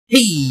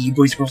Hey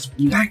boys and girls,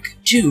 welcome back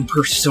to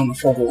Persona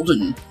 4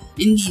 Golden.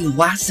 In the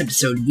last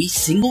episode, we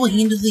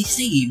single-handedly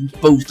saved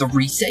both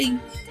Rise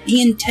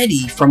and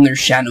Teddy from their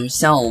shadow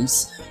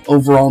selves,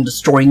 overall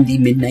destroying the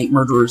Midnight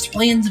Murderer's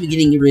plans of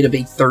getting rid of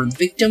a third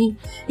victim,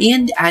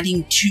 and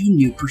adding 2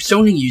 new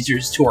Persona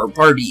users to our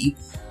party,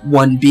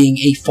 one being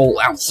a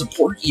full-out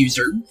support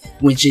user,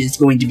 which is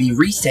going to be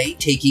Rise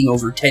taking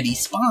over Teddy's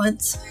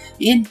spots,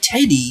 and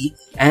Teddy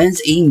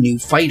as a new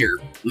fighter,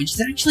 which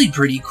is actually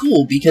pretty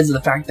cool because of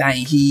the fact that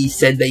he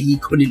said that he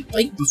couldn't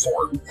fight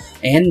before,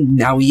 and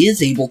now he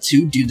is able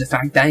to due to the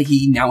fact that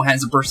he now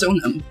has a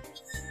persona.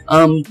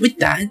 With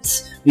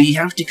that, we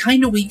have to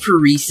kind of wait for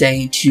Rise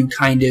to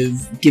kind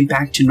of get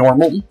back to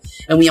normal,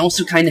 and we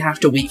also kind of have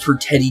to wait for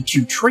Teddy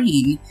to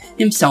train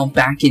himself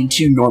back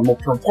into normal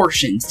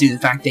proportions due to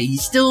the fact that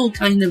he's still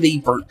kind of a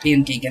burnt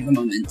pancake at the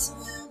moment.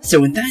 So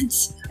with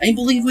that, I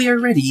believe we are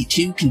ready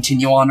to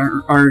continue on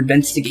our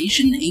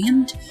investigation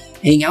and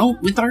hang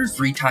out with our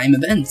free time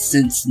events,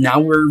 since now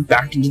we're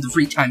back into the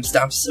free time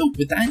stuff. So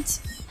with that,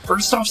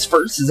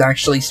 first is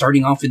actually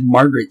starting off with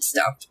Margaret's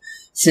stuff,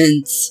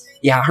 since,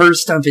 yeah, her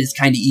stuff is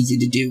kind of easy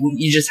to do.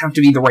 You just have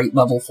to be the right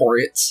level for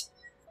it.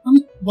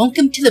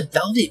 Welcome to the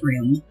Velvet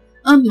Room.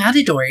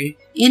 Matador,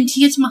 and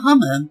here's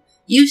Mahama.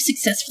 You've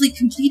successfully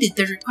completed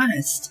the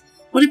request.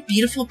 What a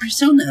beautiful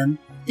persona.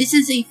 This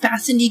is a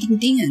fascinating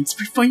dance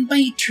performed by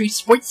a true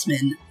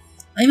sportsman.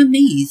 I'm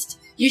amazed.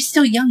 You're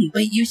still young,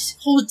 but you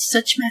hold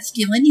such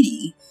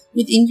masculinity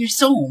within your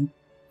soul.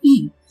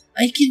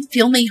 I can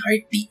feel my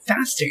heart beat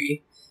faster.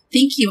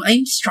 Thank you,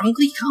 I'm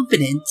strongly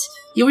confident.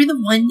 You're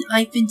the one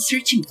I've been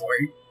searching for.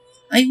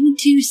 I want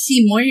to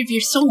see more of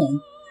your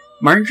soul.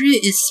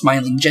 Margaret is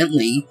smiling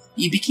gently.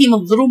 You became a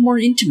little more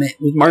intimate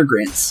with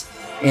Margaret.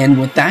 And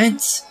with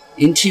that,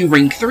 into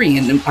rank 3,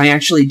 and I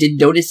actually did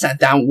notice that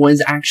that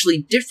was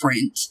actually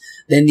different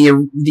than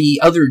the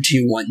other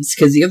 2 ones,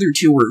 because the other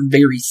 2 were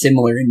very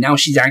similar, and now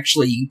she's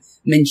actually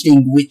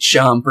mentioning which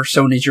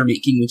personas you're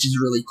making, which is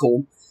really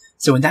cool.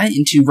 So with that,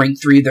 into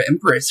rank 3, the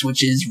Empress,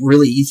 which is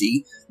really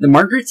easy. The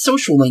Margaret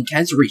social link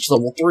has reached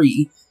level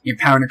 3. Your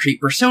power to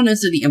create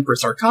personas of the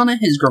Empress Arcana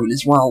has grown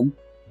as well.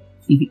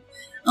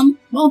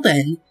 Well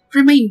then,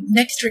 for my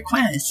next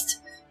request,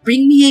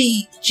 bring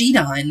me a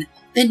Gidon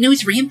that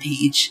knows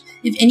Rampage.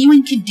 If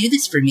anyone can do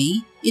this for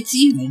me, it's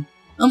you.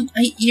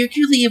 I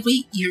eagerly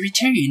await your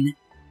return.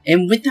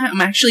 And with that,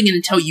 I'm actually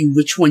going to tell you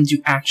which ones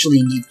you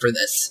actually need for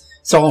this.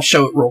 So I'll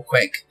show it real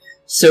quick.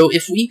 So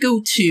if we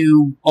go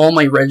to all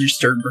my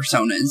registered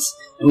personas,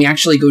 and we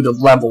actually go to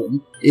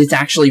level, it's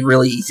actually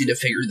really easy to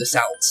figure this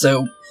out.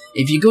 So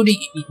if you go to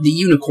the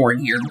unicorn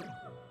here,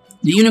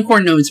 the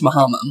unicorn knows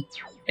Mahama.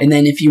 And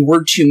then if you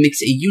were to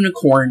mix a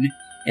unicorn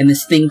and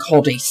this thing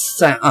called a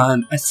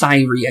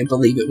Sairi, I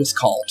believe it was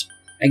called.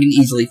 I can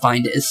easily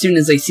find it. As soon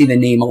as I see the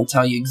name, I'll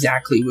tell you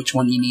exactly which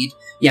one you need.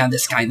 Yeah,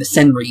 this guy, the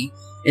Senri.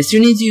 As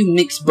soon as you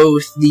mix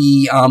both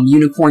the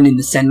unicorn and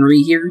the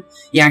Senri here,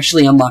 you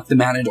actually unlock the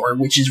Matador,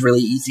 which is really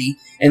easy.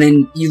 And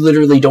then you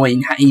literally don't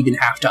even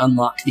have to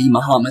unlock the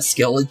Mahama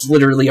skill. It's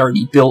literally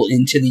already built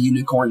into the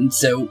unicorn,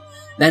 so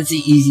that's the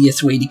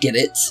easiest way to get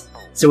it.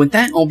 So with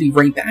that, I'll be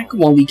right back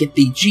while we get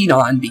the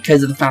Gidon,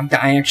 because of the fact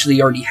that I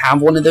actually already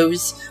have one of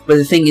those. But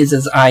the thing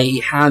is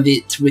I have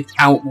it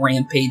without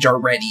Rampage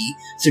already.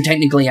 So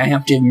technically I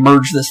have to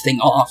merge this thing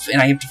off, and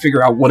I have to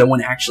figure out what I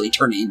want to actually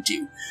turn it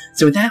into.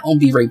 So with that, I'll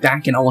be right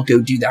back, and I'll go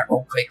do that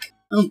real quick.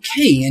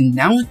 Okay, and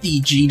now with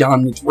the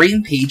Gidon with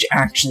Rampage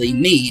actually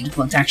made,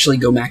 let's actually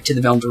go back to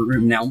the Velvet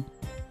Room now.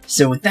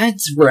 So with that,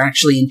 we're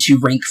actually into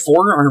rank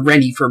 4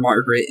 already for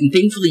Margaret, and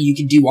thankfully you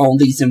can do all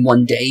these in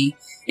one day,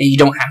 and you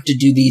don't have to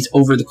do these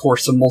over the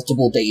course of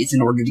multiple days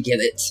in order to get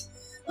it.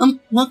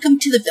 Welcome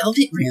to the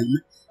Velvet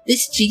Room.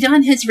 This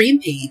Gidon has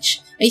Rampage.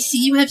 I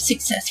see you have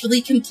successfully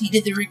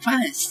completed the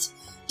request.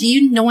 Do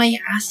you know I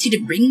asked you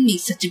to bring me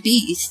such a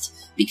beast?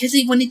 Because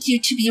I wanted you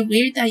to be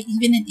aware that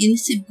even an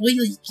innocent boy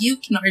like you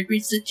can harbor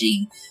such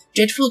a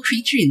dreadful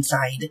creature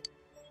inside.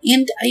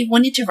 And I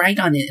wanted to ride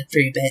on it for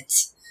a bit.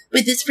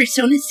 But this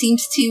persona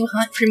seems too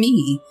hot for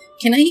me.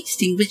 Can I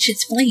extinguish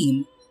its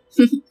flame?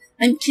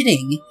 I'm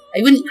kidding.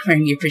 I wouldn't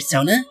harm your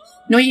persona,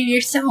 nor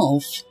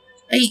yourself.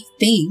 I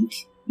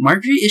think.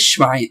 Margaret is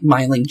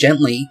smiling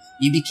gently.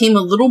 You became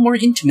a little more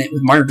intimate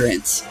with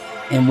Margaret.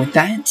 And with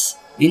that,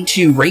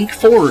 into rank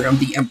 4 of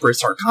the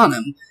Empress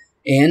Arcanum.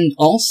 And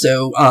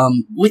also,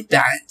 with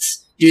that,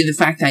 due to the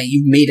fact that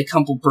you've made a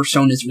couple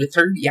personas with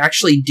her, you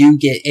actually do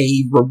get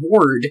a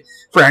reward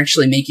for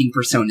actually making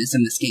personas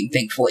in this game,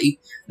 thankfully.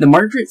 The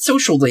Margaret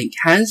social link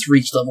has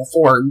reached level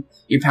 4.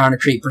 Your power to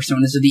create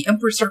personas of the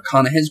Empress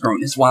Arcana has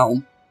grown as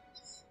well.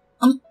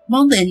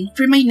 Well then,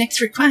 for my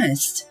next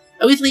request,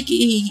 I would like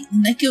a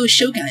Neko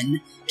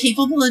Shogun,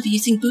 capable of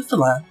using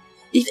Bufala.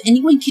 If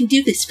anyone can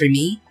do this for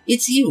me,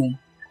 it's you.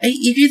 I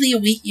eagerly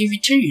await your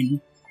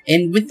return.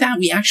 And with that,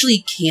 we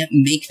actually can't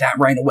make that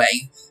right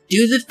away,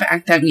 due to the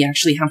fact that we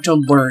actually have to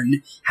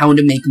learn how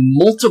to make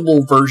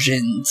multiple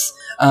versions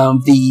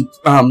of the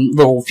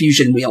little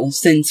fusion wheel.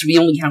 Since we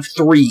only have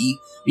 3,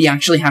 we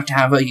actually have to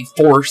have a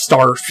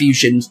 4-star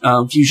fusion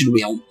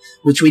wheel,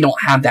 which we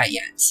don't have that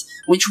yet,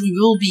 which we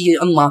will be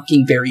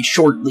unlocking very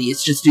shortly.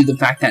 It's just due to the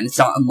fact that it's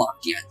not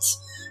unlocked yet.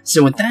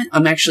 So with that,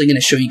 I'm actually going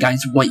to show you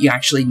guys what you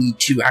actually need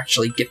to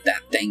actually get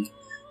that thing.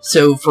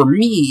 So for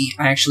me,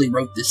 I actually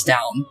wrote this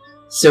down.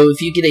 So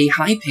if you get a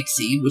high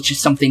pixie, which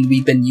is something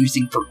we've been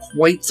using for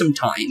quite some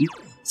time,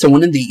 so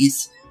one of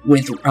these,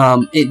 with,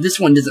 this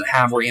one doesn't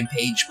have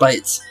rampage,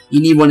 but you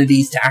need one of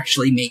these to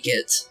actually make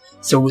it.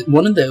 So with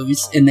one of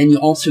those, and then you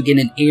also get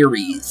an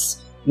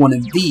Aries, one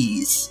of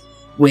these,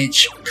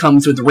 which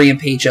comes with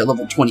rampage at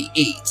level 28.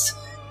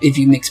 If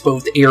you mix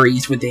both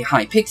Aries with a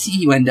high pixie,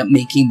 you end up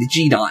making the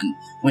G-Don,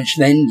 which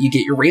then you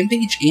get your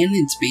rampage, and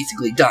it's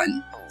basically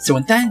done. So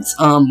with that,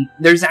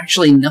 there's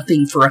actually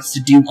nothing for us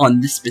to do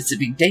on this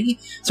specific day,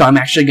 so I'm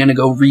actually gonna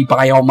go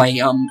rebuy all my,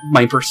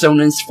 my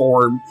personas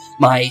for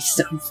my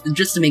stuff,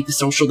 just to make the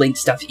social link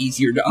stuff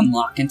easier to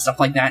unlock and stuff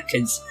like that,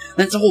 because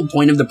that's the whole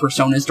point of the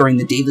personas during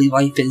the daily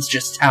life, is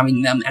just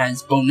having them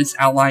as bonus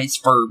allies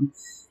for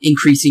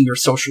increasing your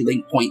social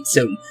link points.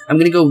 So I'm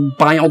gonna go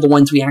buy all the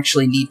ones we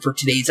actually need for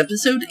today's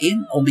episode,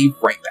 and I'll be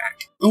right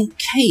back.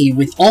 Okay,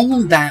 with all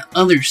of that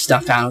other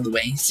stuff out of the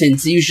way,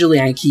 since usually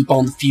I keep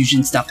all the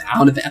fusion stuff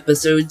out of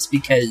episodes,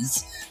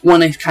 because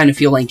one, I kind of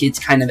feel like it's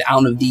kind of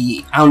out of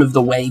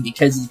the way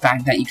because of the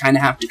fact that you kind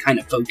of have to kind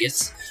of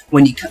focus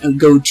when you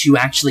go to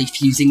actually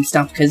fusing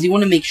stuff, because you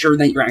want to make sure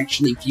that you're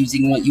actually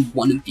fusing what you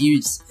want to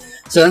fuse.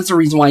 So that's the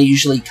reason why I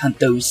usually cut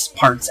those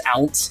parts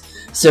out.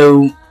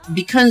 So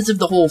because of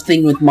the whole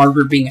thing with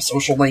Margaret being a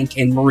social link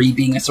and Marie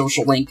being a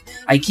social link,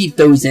 I keep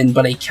those in,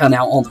 but I cut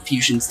out all the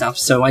fusion stuff.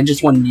 So I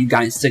just wanted you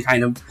guys to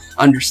kind of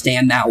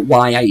understand that,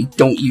 why I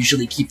don't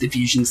usually keep the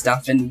fusion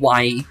stuff, and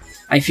why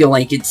I feel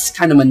like it's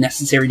kind of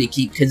unnecessary to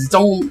keep, because it's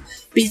all,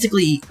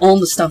 basically, all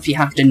the stuff you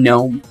have to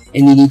know,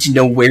 and you need to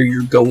know where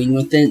you're going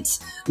with it.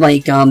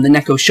 Like, the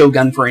Neko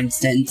Shogun, for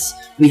instance,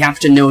 we have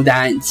to know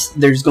that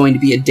there's going to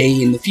be a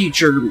day in the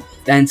future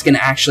that's going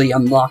to actually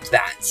unlock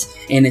that,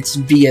 and it's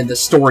via the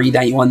story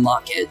that you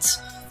unlock it.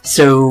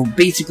 So,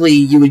 basically,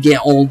 you would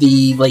get all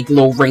the, like,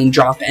 little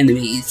raindrop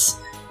enemies,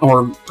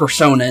 or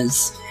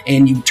personas,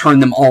 and you turn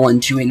them all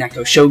into a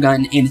Neko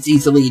Shogun, and it's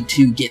easily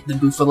to get the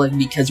Buffaleg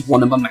because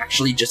one of them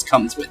actually just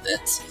comes with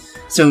it.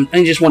 So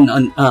I just want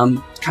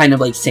to kind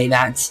of like say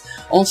that.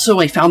 Also,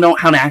 I found out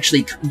how to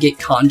actually get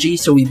kanji,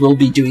 so we will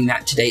be doing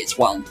that today as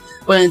well.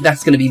 But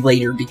that's going to be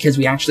later, because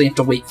we actually have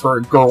to wait for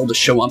a girl to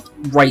show up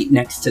right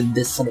next to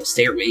this little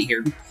stairway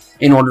here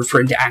in order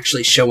for it to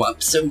actually show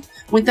up. So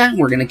with that,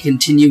 we're going to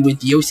continue with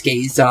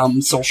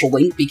Yosuke's social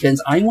link,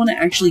 because I want to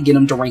actually get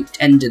him to rank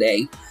 10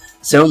 today.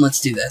 So let's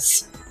do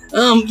this.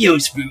 Yo,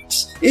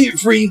 Spooks, if you're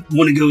free,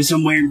 want to go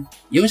somewhere?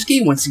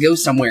 Yosuke wants to go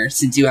somewhere.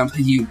 Since you have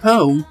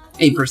Po,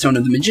 a persona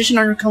of the Magician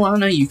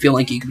Arcana, you feel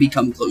like you could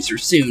become closer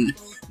soon.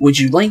 Would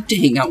you like to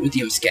hang out with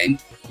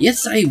Yosuke?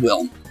 Yes, I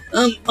will.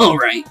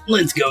 Alright,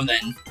 let's go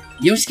then.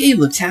 Yosuke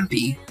looks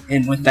happy,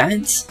 and with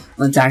that,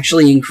 let's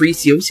actually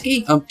increase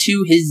Yosuke up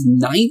to his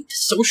 9th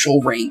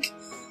social rank,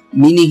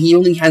 meaning he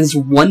only has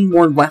one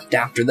more left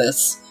after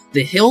this.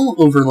 The hill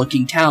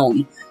overlooking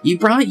town. You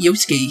brought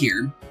Yosuke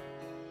here.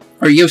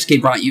 Or Yosuke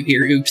brought you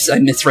here. Oops, I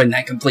misread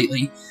that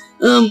completely.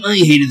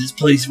 I hated this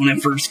place when I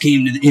first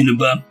came to the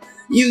Inaba.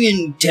 You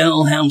can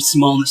tell how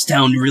small this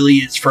town really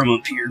is from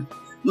up here.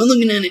 But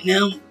looking at it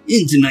now,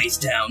 it's a nice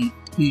town.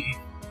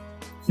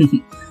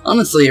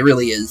 Honestly, it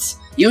really is.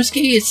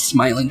 Yosuke is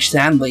smiling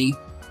sadly.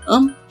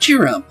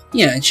 Cheer up.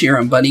 Yeah, cheer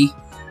up, buddy.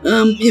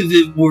 If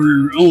it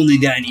were only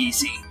that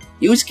easy.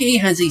 Yosuke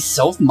has a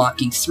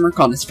self-mocking smirk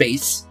on his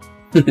face.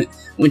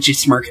 What you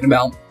smirking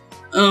about?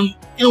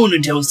 I want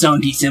to tell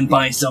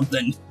Saki-senpai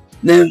something.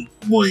 That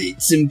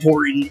what's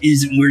important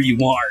isn't where you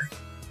are.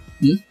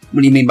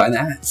 What do you mean by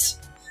that?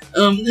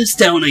 This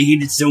town I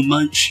hated so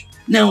much.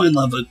 Now I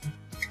love it.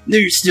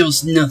 There's still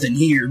nothing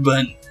here,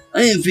 but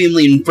I have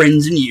family and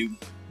friends in you.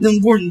 The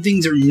important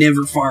things are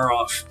never far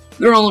off.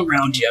 They're all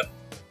around you.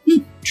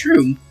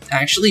 True.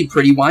 Actually,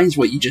 pretty wise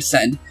what you just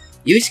said.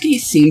 Yosuke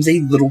seems a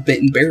little bit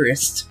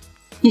embarrassed.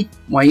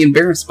 Why you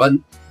embarrassed,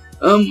 bud?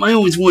 I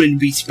always wanted to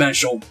be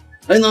special.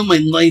 I thought my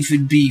life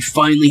would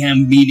finally have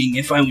meaning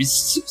if I was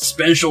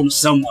special to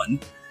someone.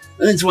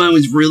 That's why I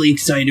was really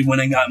excited when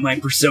I got my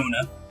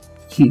persona.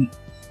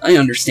 I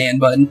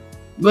understand, bud.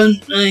 But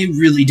I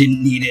really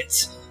didn't need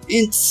it.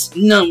 It's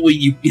not what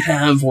you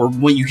have or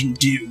what you can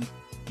do.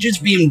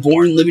 Just being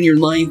born, living your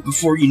life,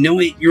 before you know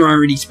it, you're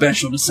already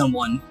special to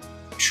someone.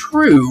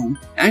 True.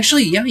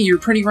 Actually, yeah, you're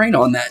pretty right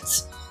on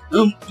that.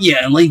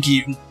 Yeah, like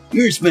you.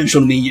 You're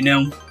special to me, you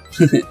know.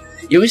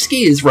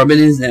 Yosuke is rubbing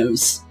his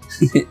nose.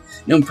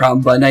 No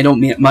problem, bud. I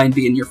don't mind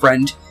being your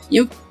friend.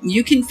 You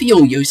can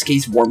feel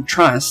Yosuke's warm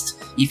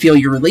trust. You feel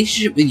your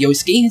relationship with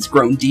Yosuke has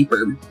grown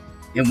deeper.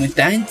 And with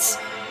that,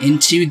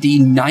 into the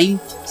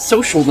 9th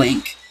social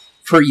link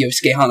for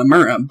Yosuke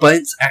Hanamura,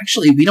 but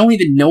actually we don't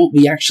even know what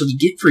we actually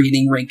get for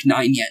getting rank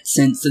 9 yet,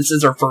 since this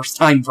is our first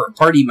time for a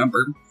party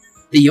member.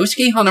 The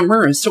Yosuke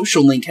Hanamura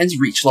social link has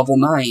reached level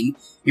 9.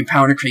 Your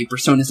power to create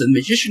personas of the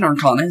Magician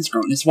Arcana has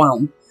grown as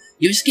well.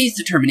 Yosuke's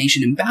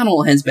determination in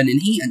battle has been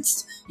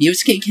enhanced.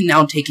 Yosuke can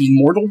now take a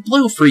mortal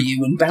blow for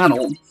you in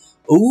battle.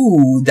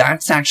 Ooh,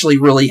 that's actually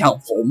really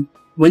helpful.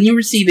 When you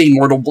receive a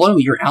mortal blow,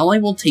 your ally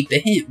will take the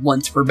hit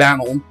once per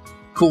battle.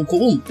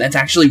 Cool. That's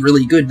actually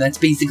really good. That's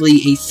basically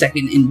a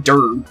second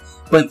endure.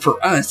 But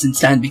for us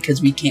instead,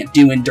 because we can't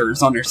do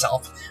endures on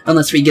ourselves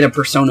unless we get a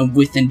persona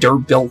with endure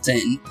built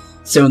in.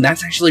 So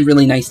that's actually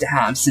really nice to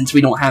have, since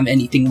we don't have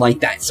anything like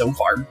that so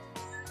far.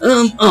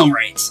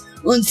 Alright.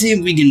 Let's see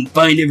if we can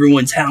find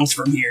everyone's house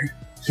from here.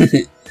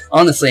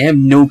 Honestly, I have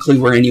no clue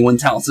where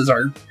anyone's houses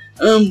are.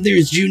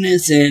 There's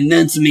Junus, and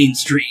that's the main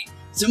street.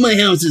 So my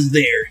house is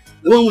there.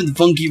 The one with the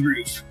funky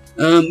roof.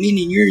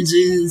 Meaning yours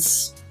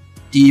is...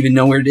 Do you even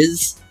know where it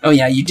is? Oh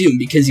yeah, you do,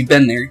 because you've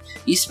been there.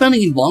 You spent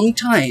a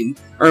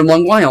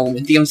long while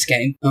with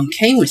Yosuke.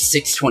 Okay, with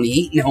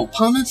 628 now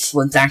upon us,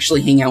 let's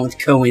actually hang out with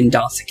Ko and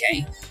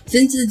Dasuke,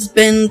 since it's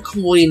been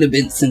quite a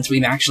bit since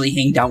we've actually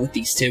hanged out with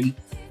these two.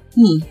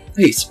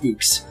 Hey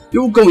Spooks,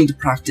 you're going to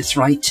practice,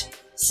 right?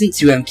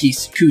 Since you have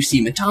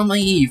Kusi Matama,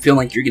 you feel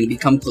like you're going to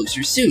become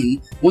closer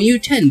soon. Will you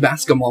attend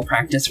basketball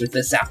practice with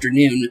this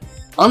afternoon?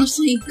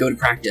 Honestly, go to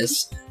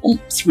practice. Oh,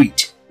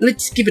 sweet.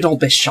 Let's give it our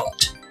best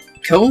shot.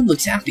 Ko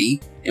looks happy,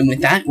 and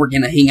with that, we're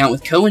gonna hang out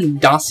with Ko and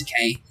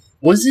Dasuke.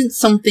 Wasn't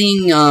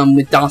something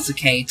with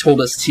Dasuke told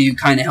us to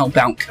kind of help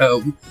out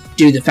Ko,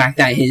 due to the fact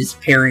that his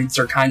parents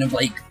are kind of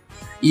like,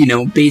 you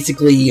know,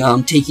 basically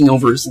taking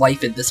over his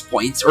life at this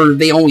point, or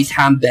they always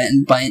have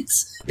been, but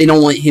they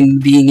don't want him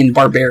being in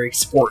barbaric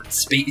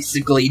sports,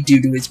 basically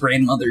due to his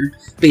grandmother,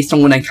 based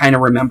on what I kind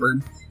of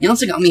remembered. He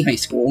also got me high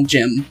school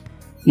gym.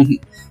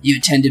 You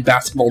attended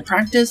basketball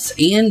practice,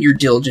 and your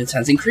diligence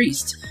has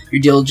increased.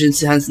 Your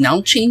diligence has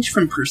now changed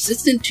from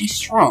persistent to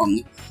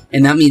strong,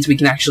 and that means we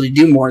can actually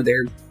do more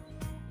there.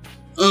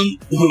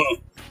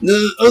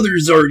 The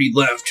others already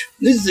left.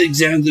 This is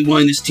exactly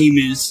why this team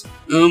is,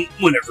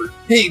 whatever.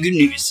 Hey, good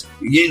news.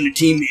 You're getting a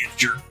team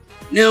manager.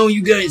 Now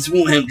you guys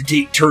won't have to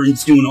take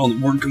turns doing all the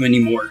work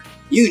anymore.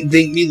 You can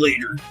thank me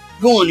later.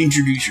 Go on,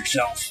 introduce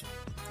yourself.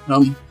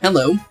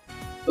 Hello.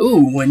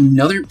 Ooh,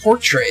 another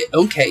portrait.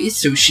 Okay,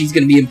 so she's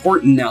gonna be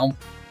important now.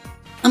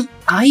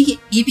 I,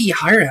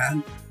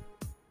 Ibihara.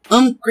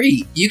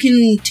 Great. You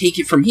can take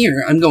it from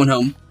here. I'm going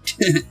home.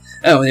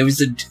 Oh, it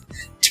was a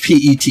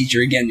PE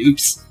teacher again.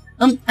 Oops.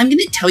 I'm gonna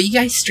tell you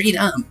guys straight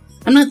up.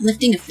 I'm not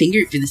lifting a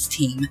finger for this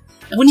team.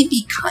 I wouldn't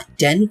be caught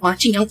dead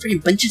watching out for a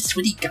bunch of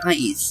sweaty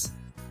guys.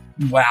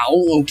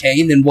 Wow,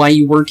 okay, then why are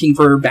you working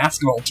for a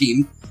basketball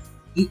team?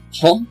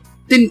 Huh?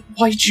 Then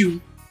why'd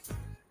you...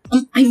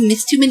 I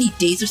missed too many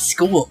days of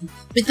school,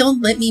 but they'll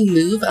let me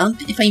move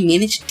up if I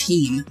manage a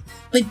team.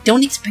 But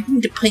don't expect me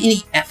to put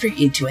any effort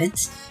into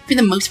it. For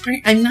the most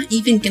part, I'm not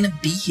even gonna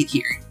be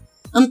here.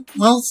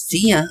 Well,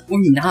 see ya, or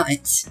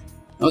not.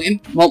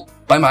 Okay, well,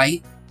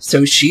 bye-bye.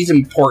 So she's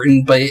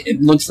important, but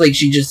it looks like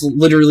she just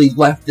literally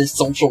left this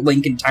social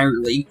link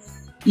entirely.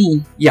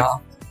 Yeah.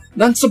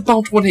 That's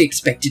about what I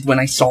expected when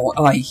I saw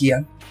I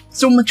here.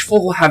 So much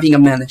for having a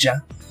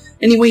manager.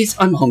 Anyways,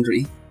 I'm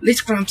hungry. Let's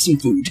grab some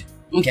food.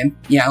 Okay,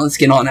 yeah, let's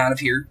get on out of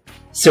here.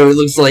 So it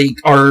looks like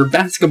our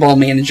basketball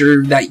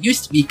manager that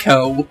used to be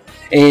Ko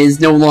is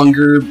no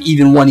longer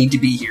even wanting to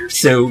be here,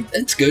 so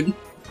that's good.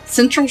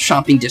 Central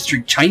Shopping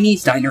District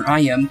Chinese Diner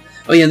I am.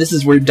 Oh yeah, this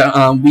is where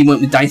we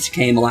went with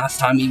Daisuke the last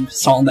time we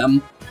saw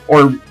them.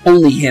 Or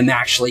only him,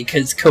 actually,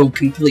 because Ko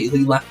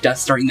completely left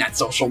us during that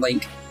social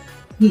link.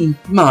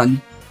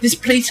 Man, this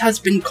place has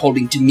been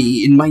calling to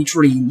me in my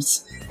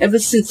dreams, ever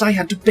since I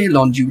had to bail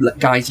on you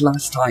guys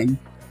last time.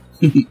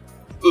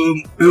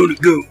 How'd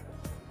it go?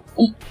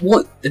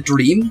 What, the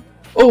dream?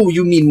 Oh,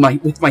 you mean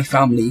with my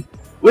family?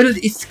 Well,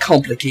 it's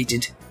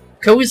complicated.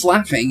 Ko is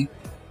laughing.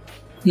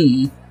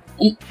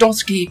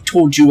 Dasuke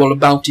told you all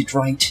about it,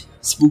 right,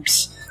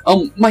 Spooks?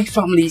 My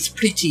family's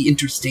pretty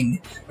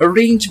interesting.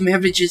 Arranged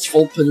marriages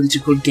for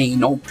political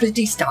gain are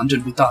pretty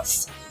standard with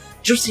us.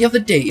 Just the other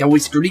day, I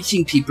was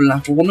greeting people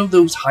at one of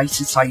those high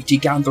society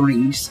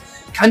gatherings.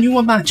 Can you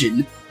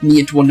imagine me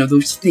at one of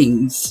those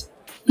things?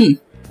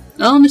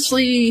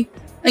 Honestly,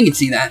 I can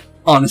see that.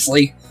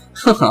 Honestly.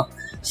 Haha.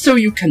 So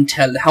you can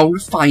tell how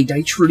refined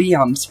I truly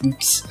am,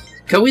 Spooks.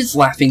 Ko is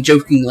laughing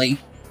jokingly.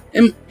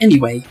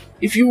 Anyway,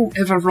 if you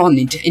ever run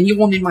into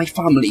anyone in my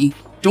family,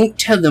 don't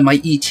tell them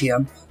I eat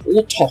here,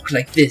 or talk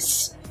like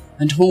this.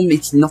 At home,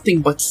 it's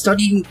nothing but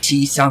studying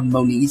tea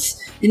ceremonies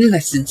and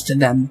lessons to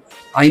them.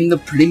 I'm the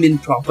prim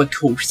and proper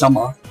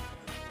Ko-sama.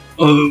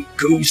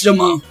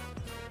 Ko-sama?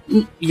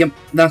 Yep,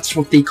 that's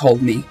what they call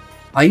me.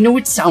 I know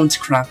it sounds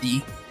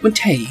crappy, but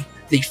hey,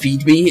 they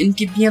feed me and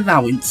give me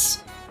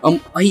allowance.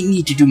 I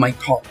need to do my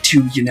part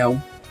too, you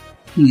know.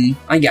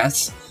 I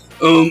guess.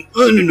 I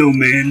don't know,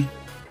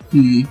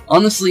 man.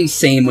 Honestly,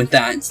 same with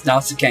that,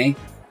 Dasuke.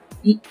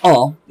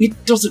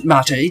 It doesn't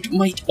matter, it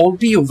might all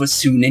be over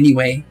soon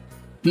anyway.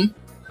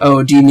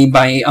 Oh, do you mean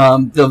by,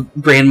 the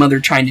grandmother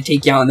trying to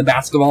take you out in the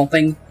basketball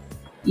thing?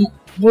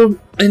 We're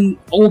an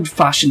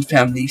old-fashioned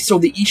family, so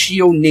the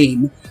Ishio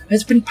name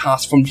has been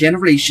passed from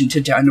generation to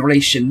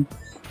generation.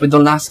 But the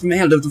last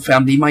male of the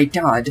family, my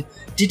dad,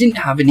 didn't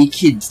have any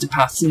kids to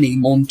pass the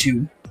name on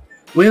to.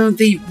 Well,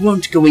 they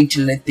weren't going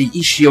to let the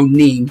Ishio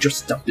name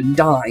just up and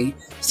die,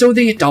 so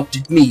they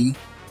adopted me.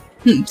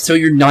 So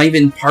you're not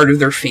even part of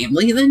their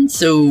family then?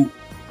 So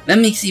that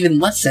makes even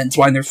less sense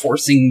why they're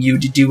forcing you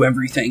to do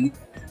everything.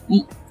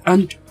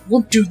 And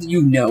what do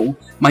you know?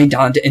 My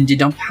dad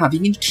ended up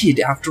having a kid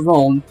after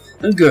all.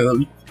 A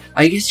girl.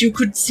 I guess you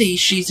could say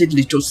she's a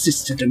little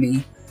sister to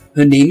me.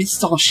 Her name is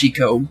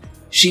Sashiko.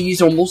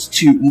 She's almost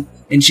 2,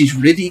 and she's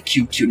really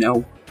cute, you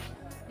know.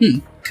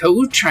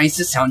 Ko tries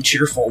to sound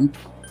cheerful.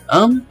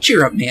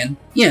 Cheer up, man.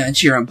 Yeah,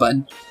 cheer up,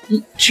 bud.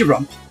 Cheer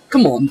up.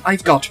 Come on,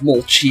 I've got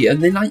mulch here,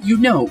 and then I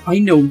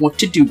know what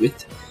to do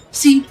with.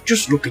 See,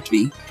 just look at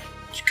me.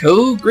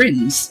 Ko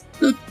grins.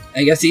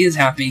 I guess he is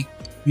happy.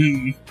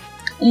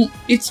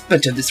 It's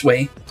better this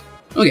way.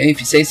 Okay,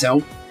 if you say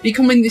so.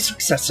 Becoming the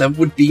successor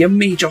would be a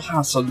major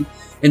hassle,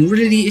 and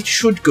really it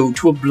should go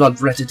to a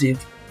blood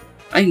relative.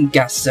 I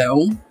guess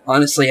so.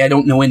 Honestly, I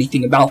don't know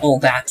anything about all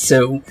that,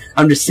 so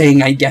I'm just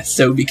saying I guess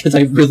so because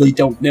I really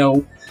don't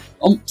know.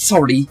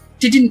 Sorry.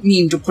 Didn't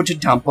mean to put a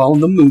damper on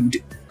the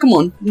mood. Come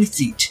on,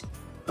 let's eat.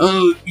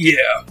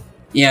 Yeah.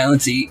 Yeah,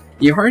 let's eat.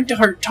 Your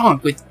heart-to-heart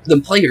talk with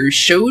the players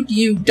showed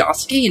you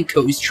Yosuke and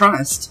Ko's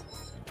trust.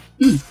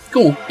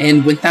 Cool.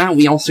 And with that,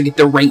 we also get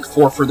the rank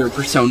 4 for their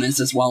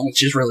personas as well,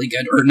 which is really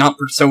good. Or not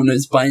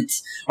personas, but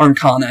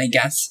Arcana, I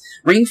guess.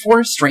 Rank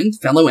 4,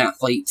 Strength, Fellow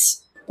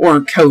Athletes.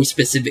 Or Ko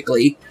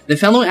specifically. The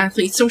Fellow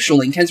Athletes social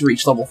link has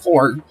reached level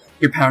 4.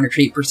 Your power to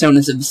create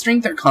personas of the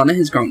Strength Arcana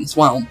has grown as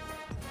well.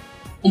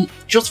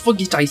 Just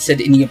forget I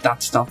said any of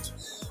that stuff.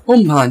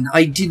 Oh man,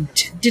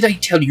 did I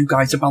tell you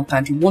guys about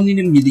that 1 in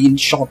a million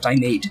shot I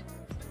made?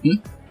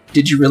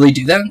 Did you really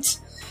do that?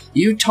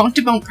 You talked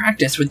about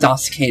practice with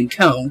Yosuke and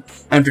Ko.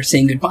 After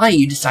saying goodbye,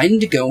 you decided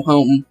to go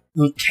home.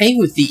 Okay,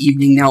 with the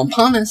evening now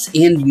upon us,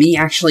 and me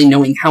actually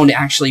knowing how to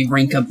actually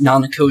rank up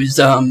Nanako's,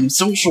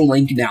 social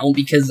link now,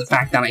 because of the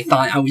fact that I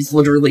thought I was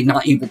literally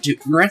not able to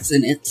progress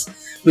in it,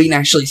 we can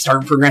actually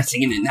start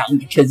progressing in it now,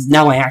 because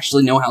now I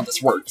actually know how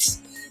this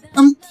works.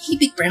 Hey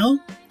big bro,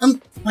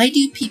 why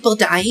do people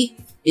die?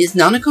 Is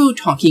Nanako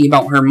talking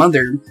about her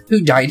mother,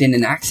 who died in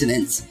an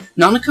accident?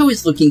 Nanako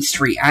is looking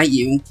straight at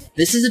you.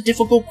 This is a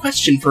difficult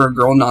question for a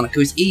girl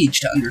Nanako's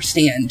age to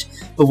understand,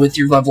 but with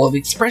your level of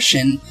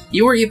expression,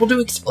 you are able to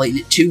explain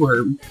it to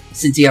her.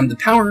 Since you have the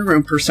power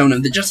and persona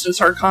of the Justice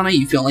Arcana,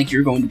 you feel like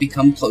you're going to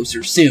become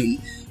closer soon.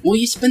 Will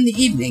you spend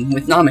the evening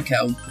with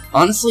Nanako?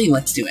 Honestly,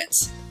 let's do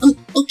it.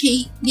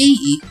 Okay,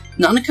 yay.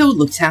 Nanako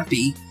looks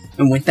happy.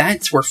 And with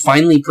that, we're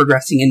finally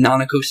progressing in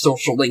Nanako's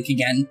social link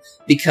again,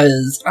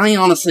 because I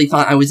honestly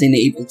thought I was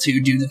unable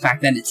to due to the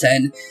fact that it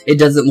said it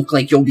doesn't look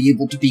like you'll be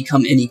able to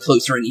become any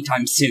closer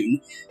anytime soon.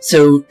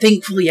 So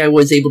thankfully I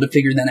was able to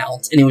figure that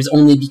out, and it was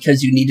only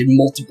because you needed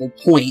multiple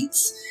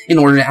points in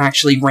order to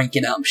actually rank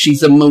it up.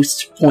 She's the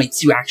most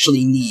points you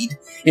actually need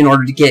in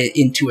order to get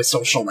into a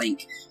social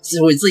link.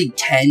 So it's like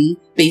 10,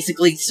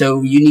 basically,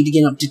 so you need to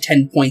get up to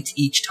 10 points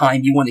each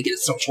time you want to get a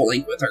social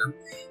link with her.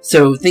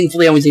 So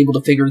thankfully I was able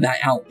to figure that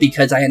out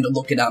because I had to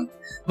look it up.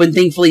 But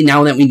thankfully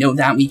now that we know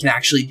that, we can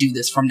actually do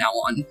this from now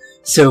on.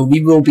 So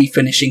we will be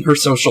finishing her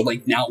social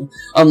link now,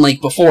 unlike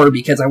before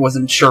because I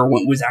wasn't sure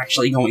what was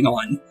actually going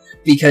on.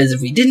 Because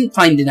if we didn't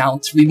find it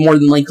out, we more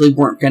than likely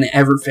weren't going to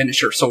ever finish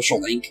her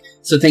social link.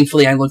 So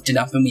thankfully I looked it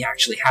up and we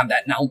actually have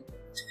that now.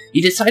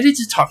 You decided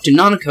to talk to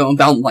Nanako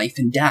about life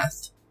and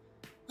death.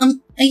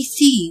 I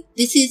see.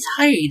 This is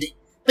hard.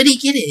 But I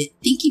get it.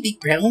 Thank you, big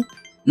bro.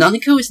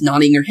 Nanako is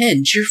nodding her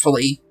head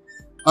cheerfully.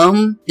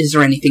 Is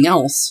there anything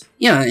else?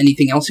 Yeah,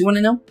 anything else you want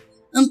to know?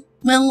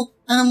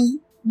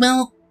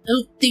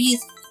 There's...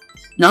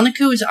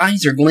 Nanako's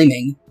eyes are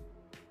gleaming.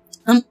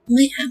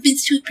 What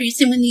happens to a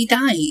person when they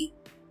die?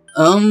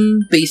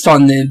 Based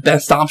on the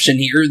best option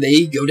here,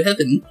 they go to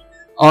heaven.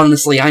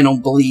 Honestly, I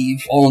don't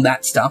believe all of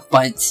that stuff,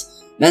 but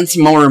that's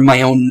more of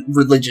my own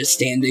religious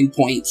standing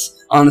points.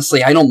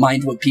 Honestly, I don't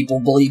mind what people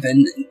believe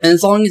in,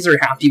 as long as they're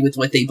happy with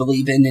what they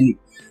believe in and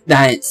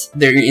that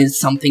there is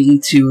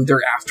something to their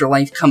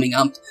afterlife coming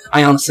up.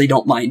 I honestly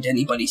don't mind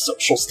anybody's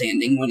social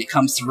standing when it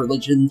comes to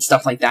religion and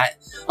stuff like that.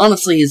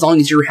 Honestly, as long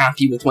as you're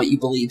happy with what you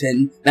believe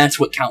in, that's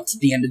what counts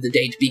at the end of the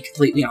day, to be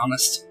completely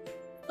honest.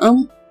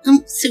 So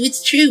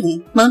it's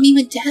true. Mommy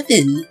went to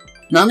heaven.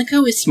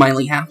 Nanako is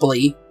smiling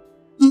happily.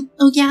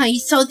 Oh yeah, I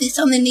saw this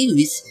on the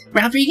news.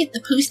 Robbery at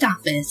the post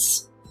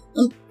office.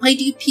 Why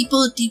do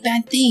people do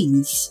bad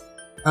things?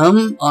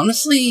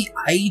 Honestly,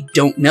 I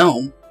don't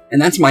know.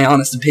 And that's my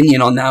honest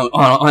opinion on that,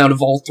 out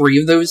of all 3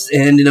 of those, it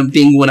ended up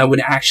being what I would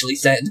have actually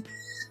said.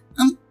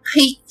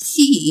 I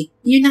see.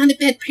 You're not a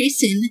bad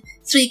person,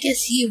 so I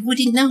guess you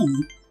wouldn't know.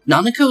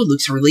 Nanako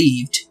looks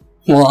relieved.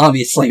 Well,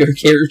 obviously, her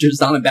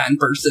character's not a bad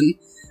person.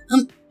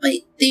 But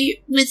there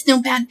was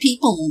no bad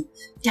people.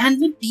 Dad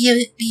would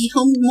be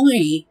home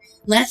more.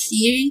 Last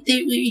year,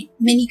 there were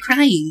many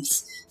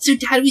crimes, so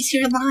Dad was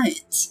here a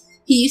lot.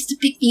 He used to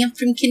pick me up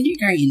from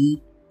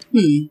kindergarten.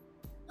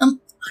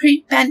 Are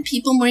bad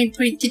people more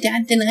important to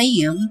Dad than I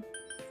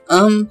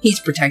am? He's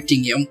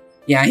protecting you.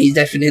 Yeah, he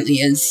definitely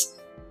is.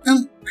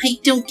 I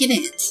don't get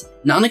it.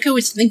 Nanako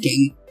is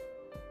thinking.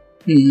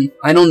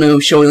 I don't know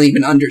if she'll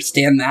even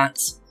understand that.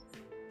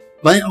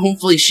 But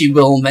hopefully she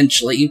will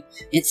eventually.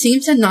 It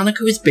seems that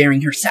Nanako is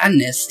bearing her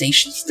sadness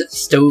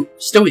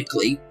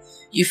stoically.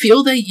 You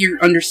feel that you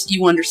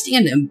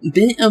understand a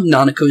bit of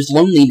Nanako's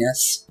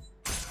loneliness.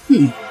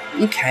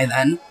 Okay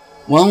then.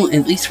 Well,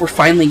 at least we're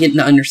finally getting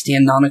to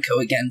understand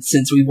Nanako again,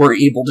 since we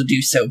weren't able to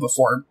do so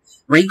before.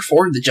 Rank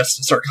 4 of the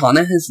Justice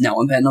Arcana has now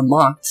been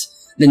unlocked.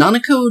 The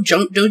Nanako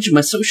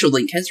Dojima social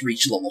link has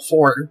reached level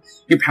 4.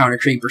 Your power to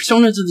create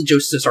personas of the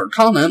Justice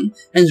Arcana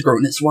has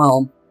grown as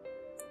well.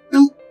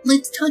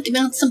 Let's talk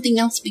about something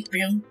else, Big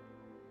Bro.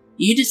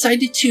 You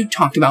decided to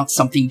talk about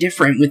something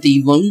different with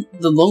the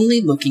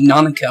lonely-looking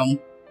Nanako.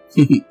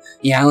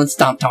 Yeah, let's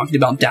stop talking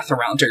about death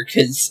around her,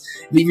 because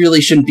we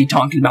really shouldn't be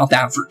talking about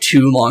that for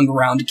too long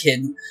around a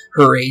kid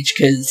her age,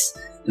 because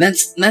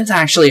that's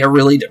actually a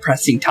really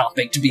depressing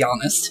topic, to be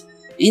honest.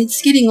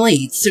 It's getting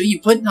late, so you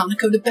put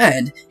Nanako to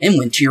bed and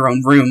went to your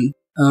own room.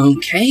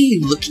 Okay,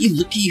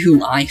 looky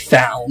who I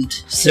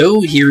found.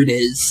 So here it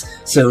is.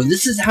 So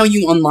this is how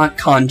you unlock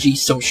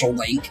Kanji's social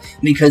link,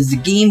 because the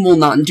game will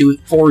not do it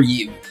for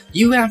you.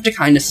 You have to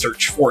kind of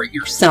search for it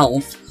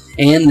yourself.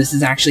 And this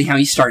is actually how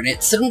you start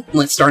it, so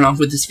let's start off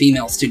with this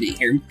female student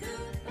here.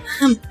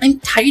 I'm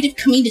tired of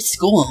coming to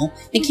school.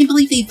 I can't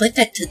believe they let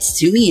that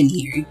Tatsumi in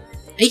here.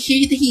 I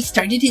hear that he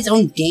started his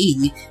own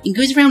gang and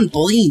goes around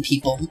bullying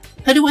people.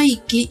 How do I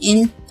get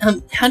in?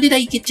 How did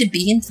I get to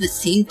be into the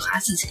same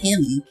class as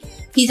him?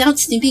 He's out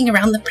snooping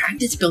around the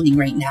practice building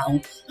right now.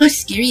 How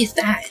scary is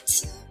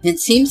that? It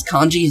seems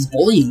Kanji is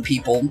bullying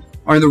people.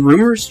 Are the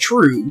rumors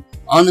true?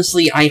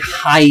 Honestly, I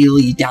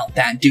highly doubt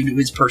that due to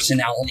his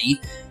personality.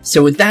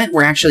 So with that,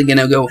 we're actually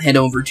gonna go head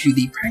over to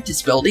the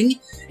practice building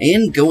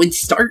and go and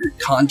start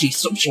Kanji's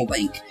social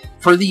link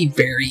for the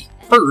very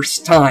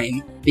first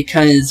time,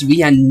 because we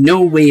had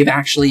no way of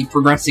actually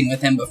progressing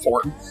with him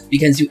before,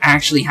 because you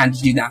actually had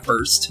to do that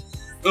first.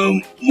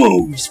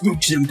 Whoa, Spook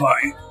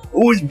Senpai. I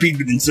was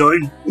peeping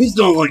inside. It's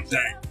not like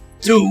that.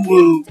 So,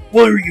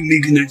 why are you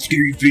making that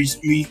scary face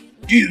at me?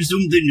 Do you have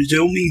something to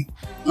tell me?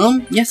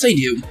 Yes I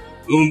do.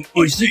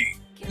 I see.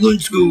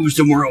 Let's go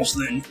somewhere else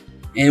then.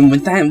 And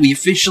with that, we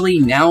officially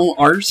now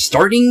are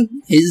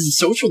starting his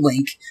social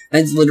link.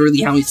 That's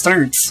literally how he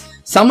starts.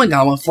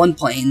 Samagawa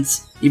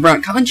Floodplains. He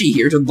brought Kanji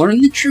here to learn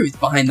the truth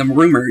behind the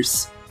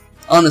rumors.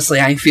 Honestly,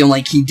 I feel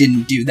like he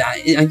didn't do that.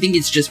 I think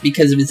it's just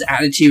because of his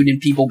attitude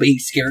and people being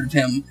scared of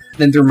him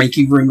that they're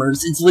making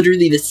rumors. It's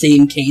literally the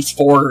same case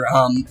for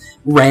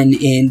Ren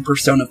in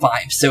Persona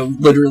 5. So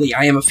literally,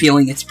 I have a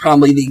feeling it's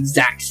probably the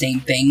exact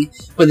same thing.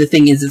 But the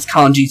thing is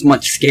Kanji's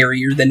much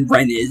scarier than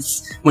Ren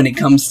is when it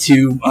comes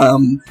to,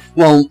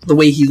 well, the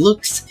way he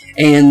looks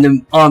and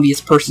the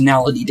obvious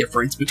personality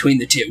difference between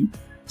the two.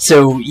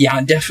 So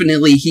yeah,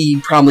 definitely he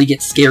probably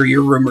gets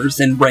scarier rumors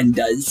than Ren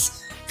does,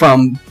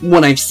 from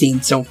what I've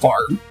seen so far.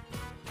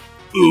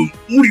 What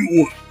do you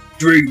want?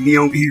 Dragging me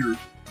out here?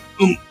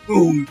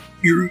 You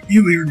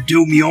here to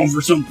tell me off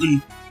or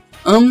something?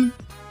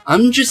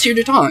 I'm just here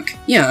to talk.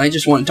 Yeah, I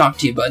just want to talk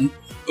to you, bud.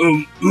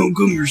 How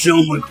come you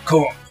sound like a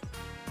cop?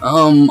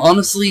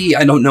 Honestly,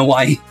 I don't know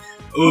why.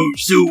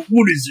 So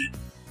what is it?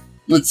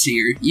 Let's see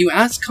here. You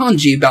asked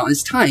Kanji about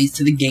his ties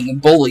to the gang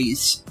of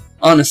bullies.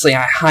 Honestly,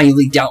 I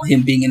highly doubt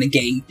him being in a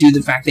gang due to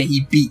the fact that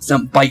he beats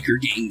up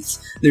biker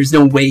gangs. There's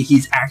no way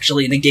he's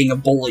actually in a gang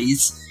of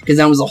bullies, because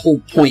that was the whole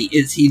point,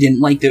 is he didn't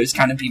like those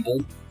kind of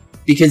people.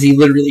 Because he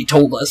literally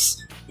told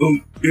us.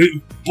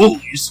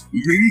 Bullies?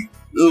 Me?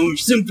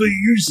 Simply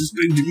you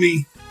suspected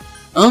me.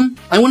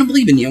 I want to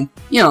believe in you.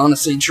 Yeah,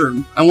 honestly,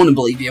 true. I want to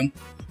believe you.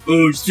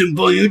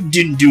 Senpai, I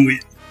didn't do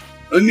it.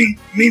 I mean,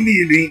 maybe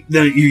it ain't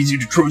that easy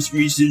to trust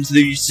me since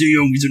they say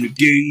I was in a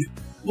gang,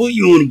 but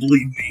you want to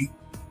believe me.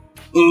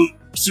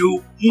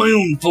 So, my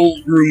own fault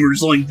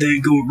rumors like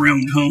that go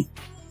around, huh?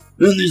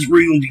 And this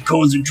raid will be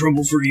causing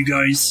trouble for you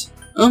guys.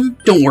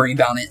 Don't worry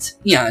about it.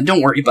 Yeah,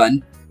 don't worry,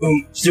 bud.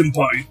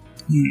 Senpai.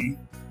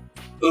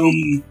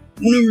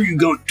 Whenever you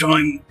got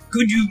time,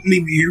 could you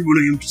maybe hear what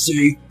I have to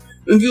say?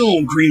 I feel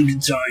all crammed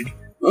inside.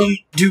 I'm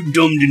too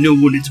dumb to know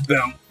what it's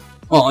about.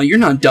 Aw, you're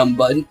not dumb,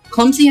 bud.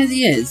 Clumsy as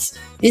he is.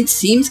 It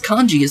seems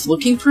Kanji is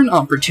looking for an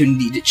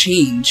opportunity to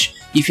change.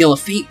 You feel a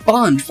faint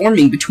bond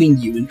forming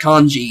between you and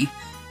Kanji.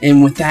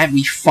 And with that,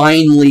 we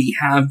finally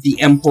have the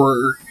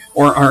Emperor,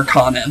 or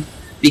Arcana.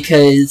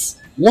 Because,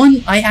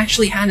 one, I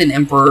actually had an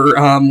Emperor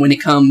when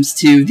it comes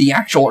to the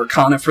actual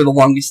Arcana for the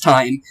longest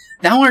time.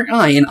 Thou art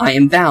I, and I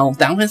am thou.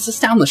 Thou hast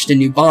established a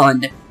new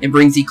bond. It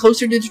brings thee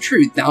closer to the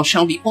truth. Thou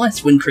shalt be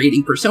blessed when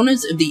creating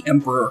personas of the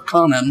Emperor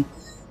Arcana.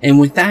 And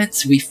with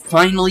that, we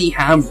finally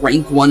have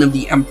rank 1 of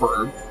the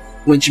Emperor.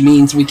 which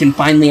means we can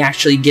finally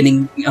actually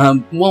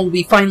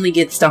we finally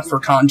get stuff for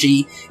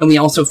kanji, and we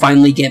also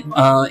finally get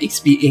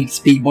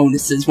XP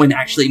bonuses when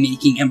actually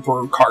making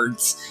Emperor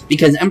cards,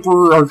 because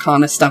Emperor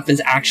Arcana stuff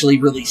is actually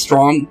really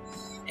strong,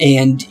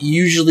 and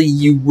usually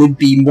you would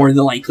be more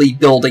than likely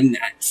building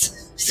that.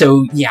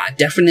 So yeah,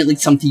 definitely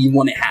something you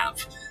want to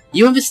have.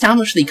 You have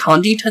established the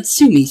Kanji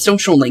Tatsumi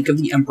social link of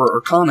the Emperor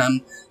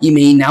Arcana. You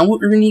may now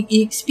earn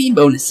XP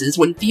bonuses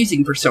when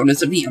fusing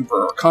personas of the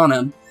Emperor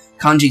Arcana.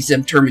 Kanji's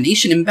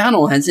determination in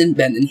battle has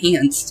been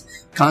enhanced.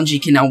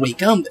 Kanji can now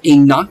wake up a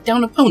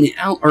knockdown opponent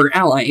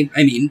ally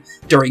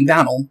during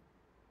battle.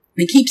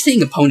 I keep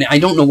saying opponent, I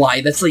don't know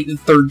why, that's like the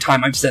 3rd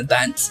time I've said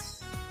that.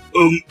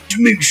 To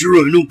make sure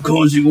I don't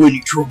cause you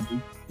any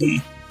trouble.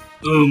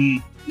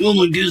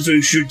 Well, I guess I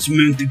should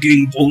smack the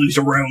gang bullies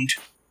around.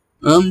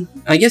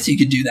 I guess you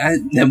could do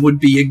that. That would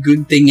be a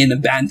good thing and a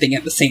bad thing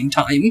at the same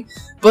time.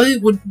 But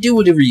do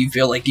whatever you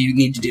feel like you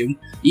need to do.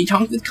 You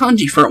talked with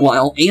Kanji for a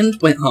while and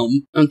went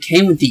home.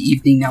 Okay, with the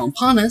evening now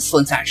upon us,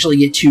 let's actually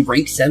get to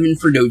rank 7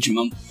 for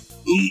Dojima.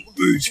 Hey,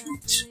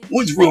 Spooks.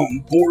 What's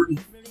wrong, bored?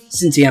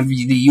 Since you have the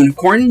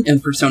Unicorn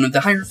and Persona of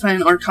the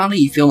Hierophant Arcana,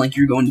 you feel like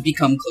you're going to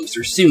become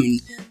closer soon.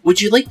 Would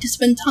you like to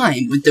spend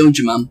time with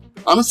Dojima?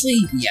 Honestly,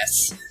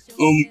 yes.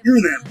 You're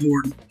that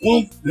bored.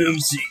 Well, have a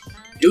seat.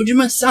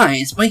 Dojima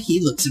sighs, but he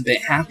looks a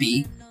bit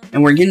happy.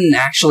 And we're getting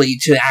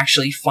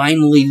to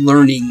finally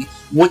learning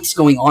what's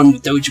going on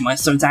with Dojima,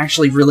 so it's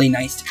actually really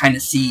nice to kind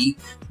of see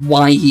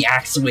why he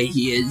acts the way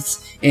he is.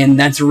 And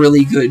that's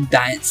really good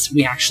that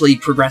we actually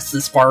progress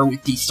this far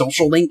with the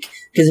social link,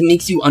 because it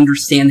makes you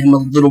understand him a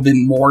little bit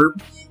more,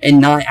 and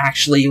not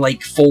actually,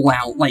 like, full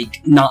out,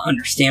 like, not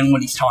understand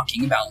what he's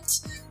talking about.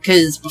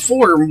 Because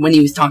before, when he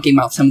was talking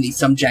about some of these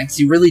subjects,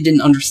 you really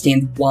didn't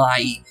understand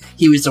why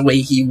he was the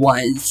way he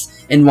was,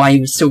 and why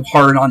he was so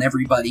hard on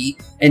everybody.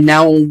 And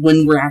now,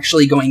 when we're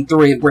actually going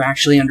through it, we're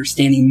actually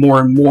understanding more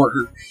and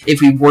more,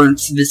 if we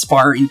weren't this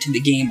far into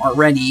the game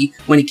already,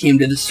 when it came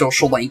to the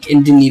social link,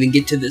 and didn't even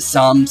get to this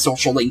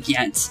social link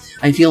yet.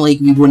 I feel like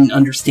we wouldn't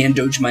understand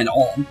Dojima at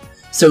all.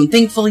 So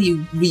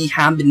thankfully, we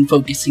have been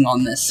focusing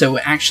on this, so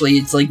actually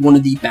it's like one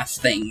of the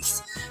best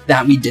things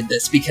that we did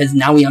this, because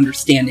now we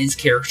understand his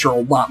character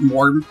a lot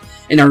more,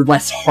 and are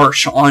less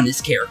harsh on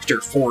his character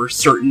for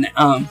certain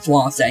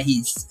flaws that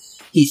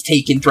he's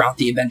taken throughout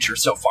the adventure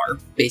so far,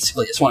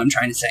 basically, is what I'm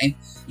trying to say.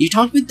 You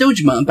talked with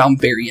Dojima about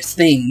various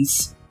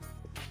things.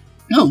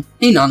 Oh,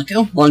 hey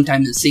Nanako, long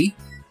time no see.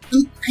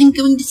 I'm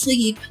going to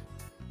sleep.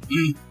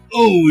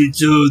 Oh,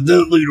 it's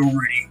that late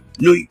already.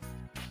 Night.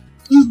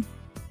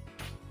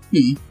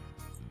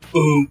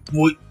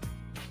 What?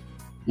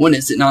 What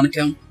is it,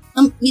 Nanako?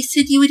 You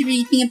said you would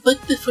read me a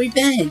book before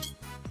bed.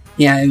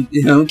 Yeah,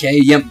 okay,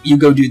 yep, you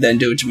go do that,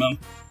 Dojima.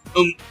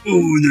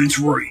 Oh, that's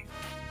right.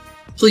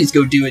 Please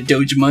go do it,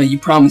 Dojima, you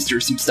promised her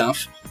some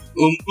stuff.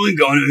 I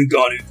got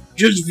it.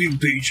 Just a few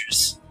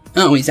pages.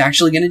 Oh, he's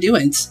actually gonna do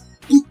it.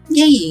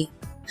 Yay.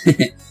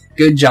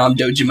 Good job,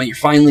 Dojima, you're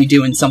finally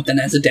doing something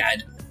as a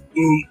dad.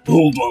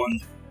 Hold on.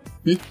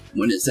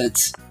 What is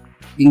it?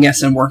 I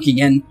guess I'm working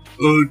in.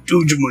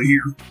 Dojima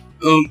here.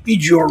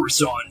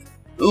 Ichihara-san.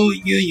 Oh,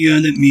 yeah,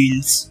 that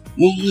means.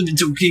 Well, if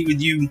it's okay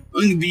with you,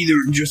 I'm gonna be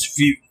there in just a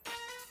few.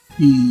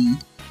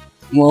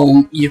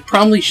 Well, you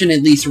probably should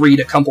at least read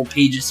a couple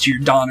pages to your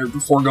daughter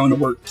before going to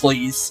work,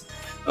 please.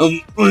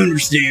 I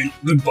understand.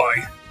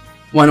 Goodbye.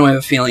 Why do I have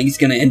a feeling he's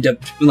gonna end up,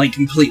 like,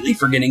 completely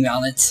forgetting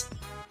about it?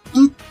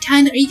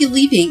 Dad, are you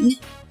leaving?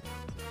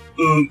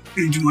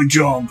 It's my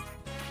job.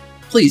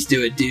 Please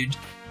do it, dude.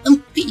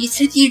 But you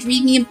said you'd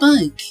read me a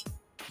book.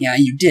 Yeah,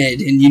 you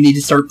did, and you need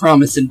to start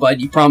promising,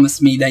 bud. You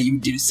promised me that you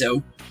would do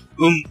so.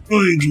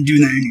 I can do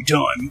that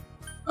anytime.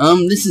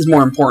 This is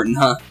more important,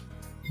 huh?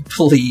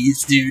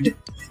 Please, dude.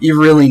 You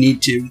really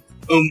need to.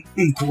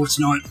 Of course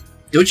not.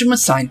 Dojima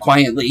sighed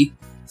quietly.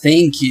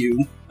 Thank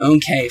you.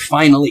 Okay,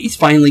 finally. He's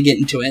finally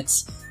getting to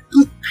it.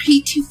 Are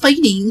you two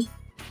fighting?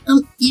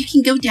 You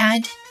can go,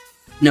 Dad.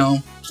 No,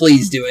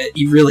 please do it.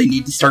 You really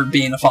need to start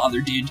being a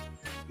father, dude.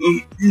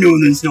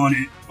 No, that's not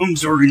it. I'm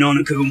sorry,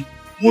 Nanako.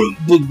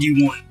 What book do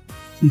you want?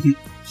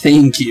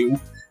 Thank you.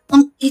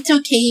 It's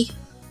okay.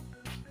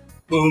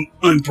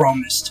 I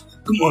promised.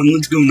 Come on,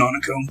 let's go,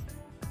 Nanako.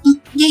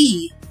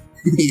 Yay.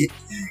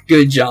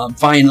 Good job,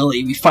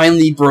 finally. We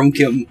finally broke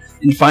him,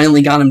 and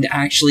finally got him to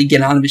actually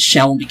get out of his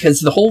shell,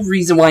 because the whole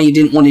reason why he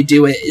didn't want to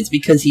do it is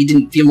because he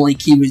didn't feel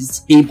like he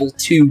was able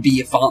to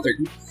be a father.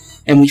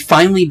 And we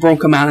finally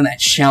broke him out of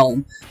that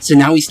shell, so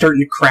now he's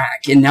starting to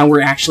crack, and now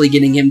we're actually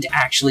getting him to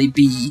actually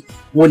be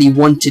what he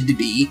wanted to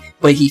be,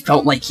 but he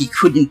felt like he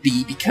couldn't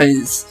be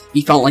because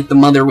he felt like the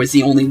mother was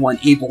the only one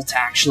able to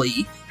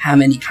actually have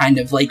any kind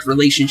of, like,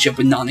 relationship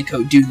with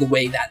Nanako due to the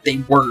way that they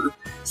were.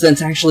 So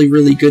that's actually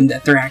really good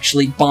that they're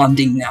actually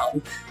bonding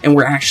now, and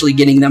we're actually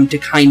getting them to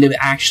kind of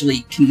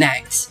actually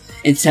connect,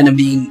 instead of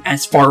being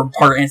as far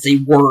apart as they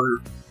were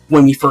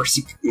when we first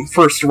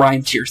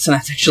arrived here, so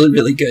that's actually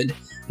really good.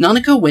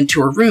 Nanako went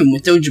to her room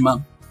with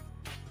Dojima.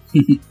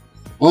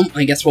 Well,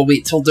 I guess we'll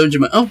wait till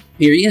Dojima— oh,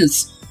 here he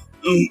is.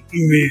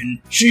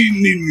 Man, she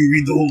made me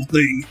read the whole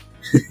thing.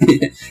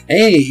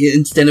 Hey,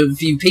 instead of a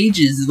few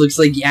pages, it looks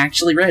like you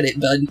actually read it,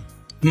 bud.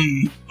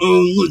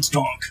 Let's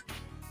talk.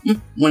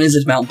 What is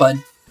it about,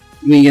 bud?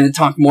 We gonna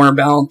talk more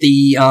about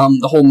the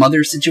whole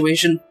mother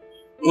situation?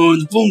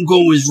 The phone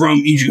call was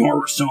from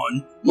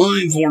Ichihara-san,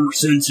 my former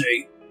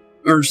sensei.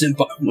 Or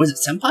senpai. Was it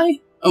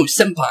senpai? Oh,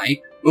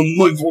 senpai.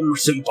 My former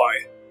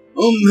senpai.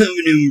 I'm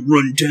having him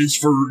run tests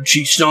for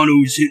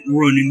Chisano's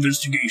hit-and-run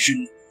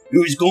investigation. He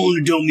was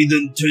calling to tell me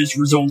that the test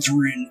results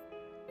are in.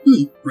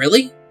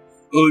 Really?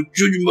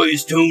 Judging by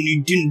his tone, he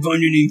didn't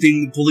find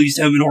anything the police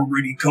haven't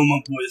already come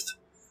up with.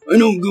 I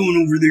know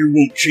going over there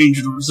won't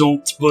change the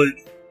results, but...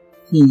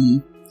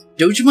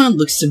 Dojima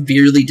looks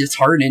severely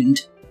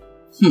disheartened.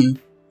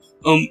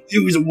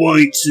 It was a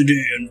white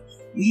sedan.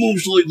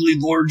 Most likely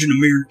large and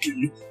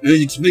American.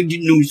 As expected,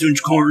 no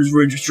such cars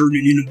registered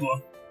in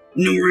Inaba.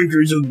 No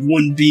records of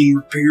one being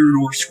repaired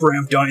or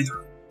scrapped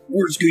either.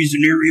 Worst case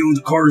scenario,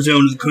 the car's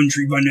out of the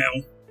country by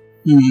now.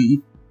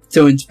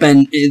 So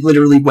it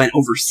literally went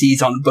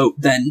overseas on a boat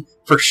then,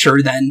 for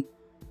sure then.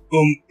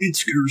 It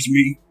scares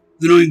me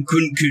that I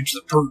couldn't catch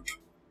the perp.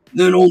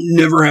 That I'll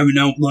never have an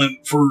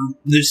outlet for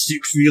this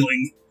sick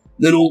feeling.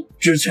 That I'll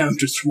just have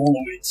to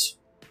swallow it.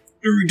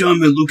 Every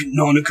time I look at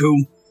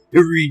Nanako,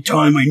 every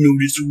time I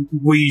notice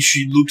ways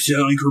she looks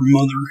like her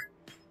mother,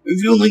 I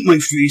feel like my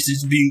face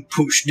is being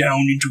pushed down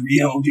into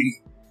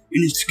reality,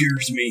 and it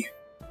scares me.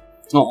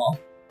 Aw,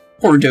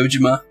 poor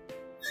Dojima.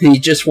 He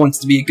just wants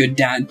to be a good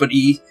dad, but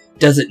he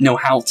doesn't know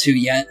how to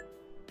yet.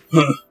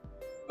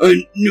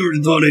 I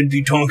never thought I'd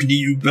be talking to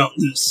you about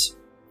this.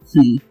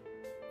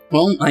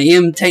 Well, I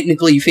am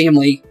technically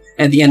family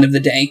at the end of the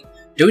day.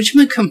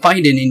 Dojima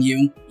confided in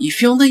you. You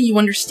feel that you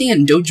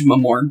understand Dojima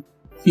more.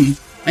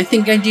 I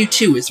think I do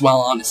too as well,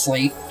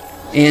 honestly.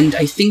 And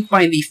I think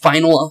by the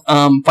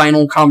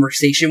final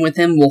conversation with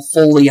him, we'll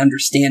fully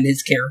understand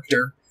his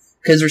character.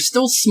 Because there's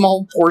still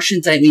small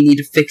portions that we need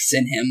to fix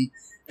in him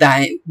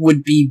that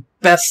would be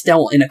best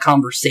dealt in a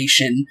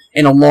conversation,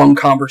 in a long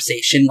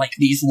conversation like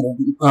these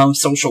little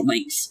social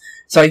links.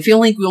 So I feel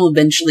like we'll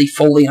eventually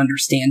fully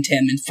understand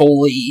him and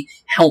fully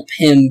help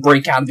him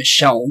break out of his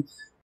shell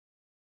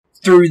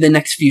through the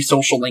next few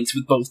social links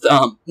with both,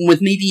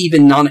 with maybe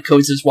even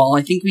Nanako's as well.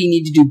 I think we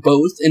need to do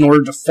both in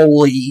order to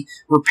fully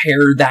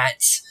repair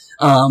that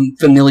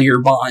familiar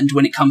bond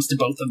when it comes to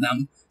both of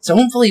them. So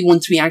hopefully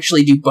once we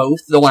actually do both,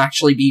 they'll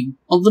actually be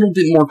a little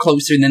bit more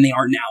closer than they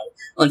are now,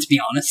 let's be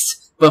honest.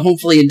 But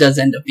hopefully it does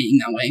end up being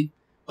that way.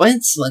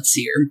 But let's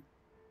see here.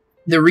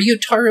 The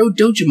Ryotaro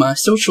Dojima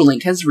social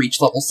link has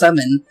reached level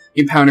 7.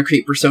 Your power to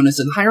create personas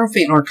of the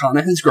Hierophant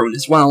Arcana has grown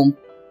as well.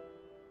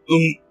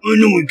 I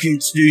know I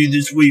can't stay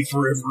this way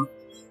forever.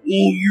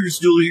 While you're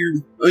still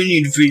here, I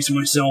need to face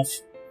myself.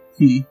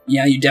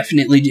 Yeah, you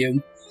definitely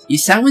do. You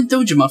sat with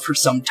Dojima for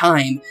some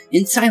time,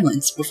 in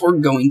silence, before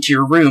going to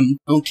your room.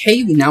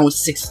 Okay, now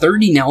it's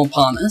 6:30 now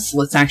upon us.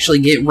 Let's actually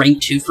get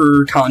rank 2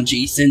 for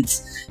Kanji,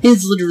 since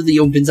his literally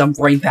opens up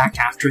right back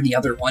after the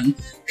other one.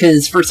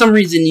 Because for some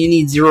reason you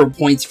need 0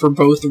 points for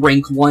both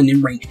rank 1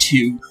 and rank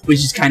 2, which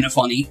is kind of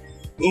funny.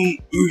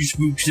 Hey,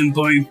 Spooks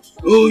senpai.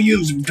 You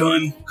have some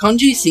time?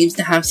 Kanji seems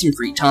to have some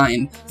free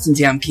time. Since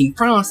you have King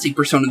Frost, a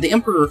persona of the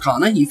Emperor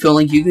Arcana, you feel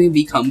like you can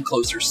become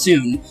closer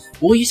soon.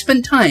 Will you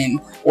spend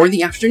time, or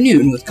the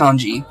afternoon, with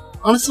Kanji?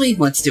 Honestly,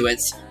 let's do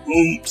it.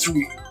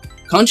 Sweet.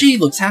 Kanji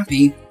looks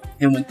happy,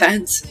 and with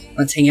that,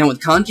 let's hang out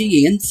with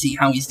Kanji and see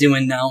how he's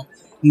doing now.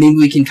 Maybe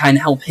we can kind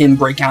of help him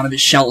break out of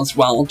his shell as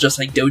well, just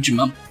like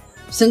Dojima.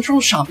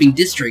 Central Shopping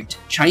District,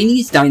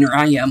 Chinese Diner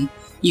I Am.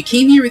 You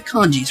came here at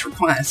Kanji's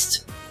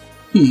request.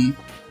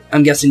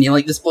 I'm guessing you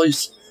like this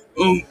place?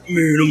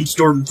 Man, I'm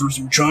starving for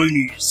some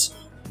Chinese.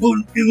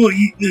 But if I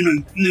eat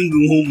and then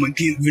go home, I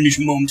can't finish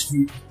Mom's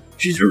food.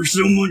 She serves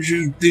so much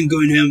I think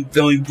I'd have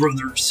 5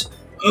 brothers.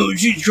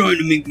 She's trying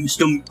to make my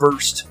stomach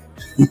burst.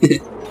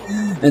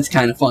 That's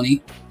kind of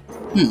funny.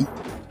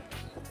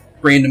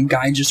 Random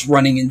guy just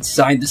running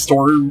inside the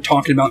store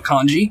talking about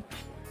Kanji.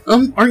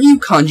 Aren't you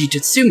Kanji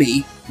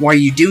Tatsumi? Why are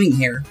you doing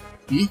here?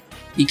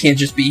 He can't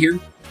just be here?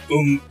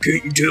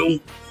 Can't you tell?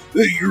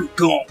 Hey, you're a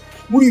cop.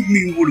 What do you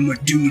mean, what am I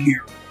doing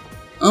here?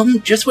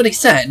 Just what I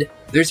said.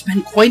 There's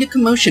been quite a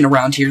commotion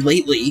around here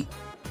lately.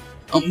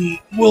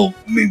 Well,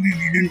 maybe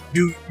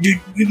you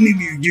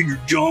maybe you did your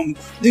job,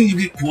 things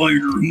get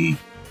quieter,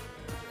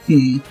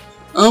 You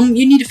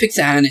need to fix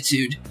that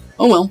attitude.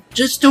 Oh well,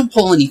 just don't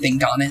pull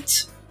anything on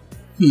it.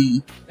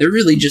 They're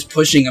really just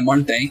pushing him,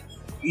 aren't they?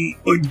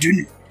 I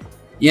didn't.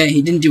 Yeah,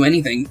 he didn't do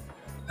anything.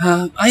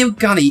 I'm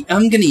gonna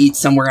eat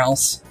somewhere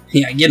else.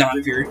 Yeah, get out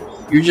of here.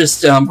 You're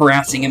just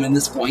harassing him at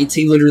this point.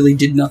 He literally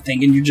did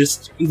nothing, and you're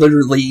just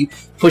literally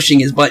pushing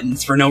his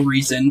buttons for no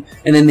reason.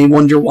 And then they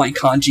wonder why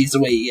Kanji's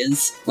the way he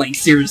is. Like,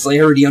 seriously,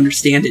 I already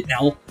understand it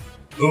now.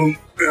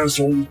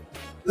 Asshole.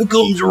 The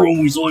cops are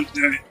always like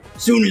that.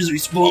 Soon as they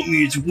spot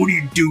me, it's what are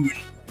you doing?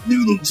 They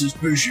look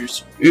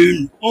suspicious,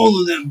 and all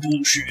of that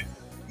bullshit.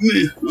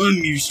 Meh,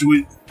 I'm used to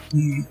it.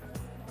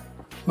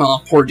 Aw,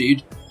 poor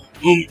dude.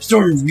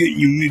 Sorry for getting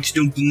you mixed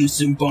up in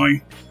this,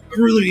 senpai. I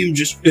really am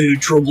just a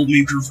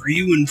troublemaker for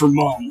you and for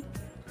Mom.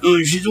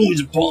 She's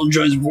always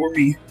apologizing for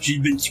me. She's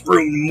been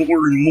sprouting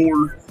more and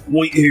more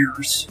white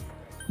hairs.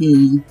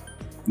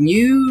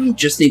 You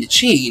just need to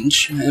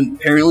change, and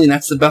apparently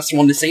that's the best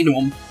one to say to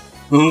him.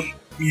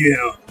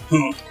 Yeah,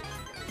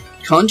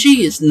 Kanji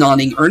is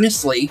nodding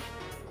earnestly.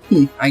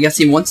 I guess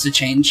he wants to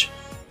change.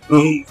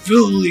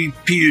 Filial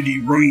piety,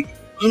 right?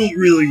 I don't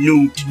really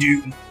know what to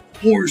do.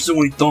 Or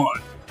so I thought.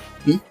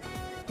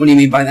 What do you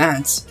mean by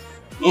that?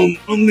 I'm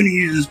gonna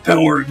use this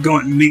power I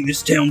got and make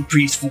this town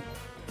peaceful.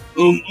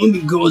 I've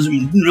been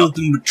causing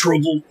nothing but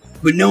trouble,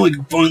 but now I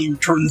can finally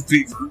return the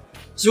favor.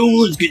 So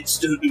let's get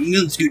to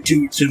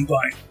it,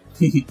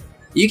 senpai.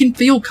 You can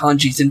feel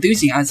Kanji's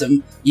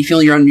enthusiasm. You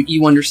feel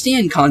you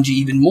understand Kanji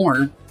even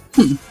more.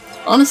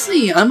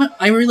 Honestly,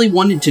 I really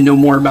wanted to know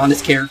more about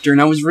his character,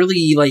 and I was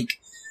really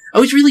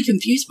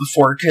confused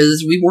before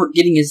because we weren't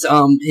getting his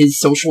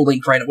social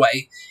link right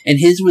away, and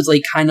his was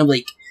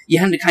you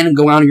had to kind of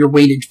go out of your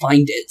way to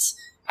find it.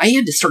 I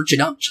had to search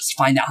it up just to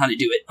find out how to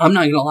do it. I'm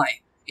not gonna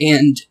lie.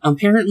 And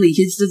apparently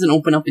his doesn't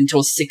open up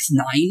until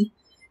 6-9,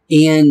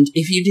 and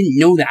if you didn't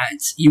know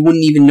that, you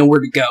wouldn't even know where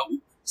to go.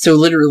 So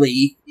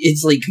literally,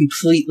 it's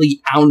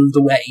completely out of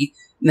the way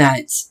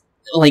that,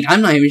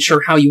 I'm not even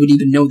sure how you would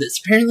even know this.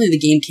 Apparently the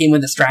game came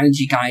with a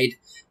strategy guide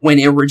when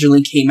it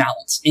originally came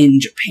out in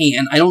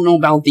Japan. I don't know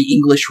about the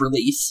English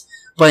release,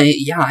 but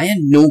yeah, I had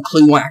no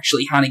clue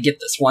actually how to get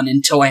this one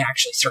until I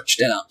actually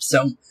searched it up.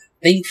 So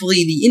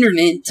thankfully the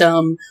internet,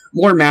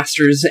 lore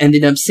masters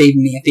ended up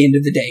saving me at the end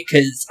of the day,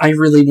 because I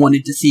really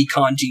wanted to see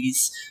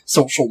Kanji's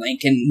social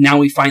link, and now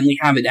we finally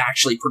have it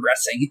actually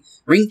progressing.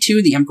 Ring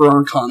 2, the Emperor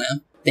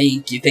Arcana.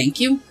 Thank you.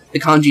 The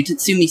Kanji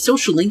Tatsumi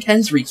social link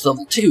has reached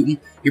level 2.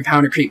 Your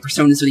power to create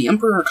personas with the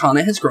Emperor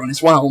Arcana has grown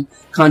as well.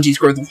 Kanji's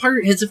growth of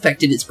heart has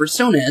affected his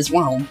persona as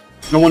well.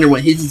 I wonder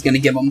what his is going to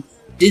give him.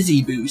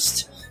 Dizzy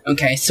boost.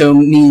 Okay, so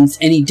it means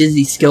any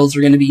dizzy skills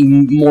are going to be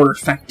more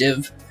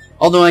effective.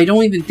 Although I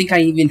don't even think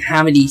I even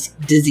have any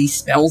dizzy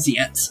spells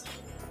yet.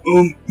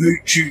 Hey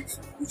Chief,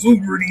 is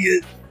food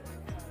ready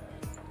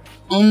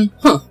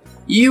yet?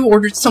 You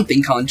ordered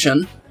something,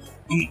 Kanchan.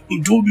 I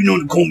told you not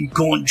to call me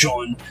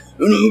Kanchan,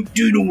 and I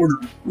did order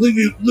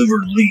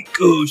liver leek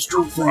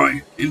stir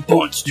fry and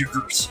pot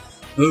stickers.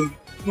 I'm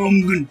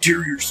gonna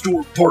tear your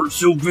store apart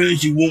so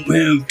fast you won't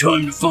have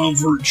time to file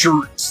for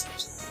insurance.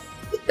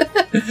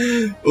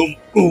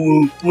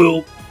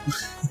 Well,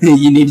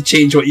 you need to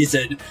change what you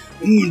said.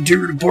 I'm gonna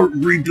tear it apart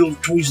and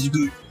rebuild twice as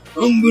good.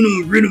 I'm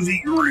gonna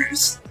renovate your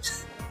ass.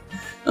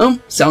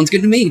 Sounds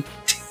good to me.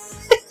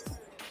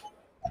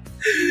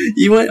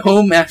 You went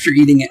home after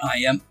eating at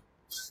IM.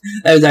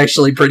 That was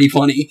actually pretty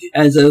funny.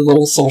 As a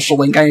little social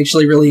link, I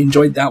actually really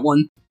enjoyed that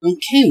one.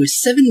 Okay, with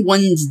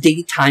 7-1's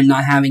daytime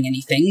not having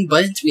anything,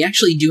 but we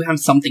actually do have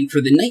something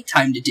for the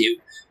nighttime to do,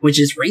 which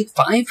is rank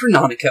 5 for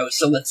Nanako,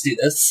 so let's do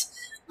this.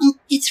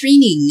 It's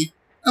raining.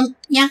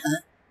 Yeah.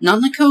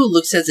 Nanako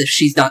looks as if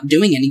she's not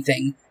doing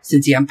anything.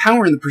 Since you have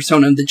power in the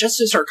persona of the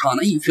Justice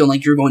Arcana, you feel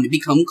like you're going to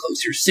become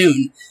closer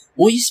soon.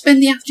 Will you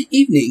spend the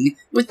evening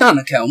with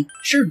Nanako?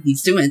 Sure,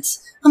 let's do it.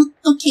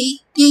 Okay,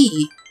 yay.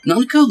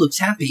 Nanako looks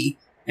happy.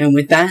 And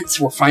with that,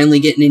 we're finally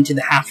getting into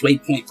the halfway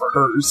point for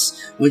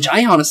hers, which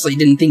I honestly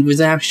didn't think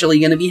was actually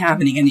going to be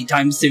happening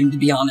anytime soon, to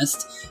be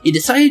honest. You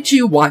decided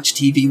to watch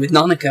TV with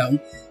Nanako.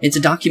 It's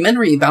a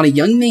documentary about a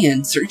young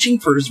man searching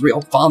for his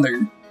real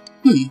father.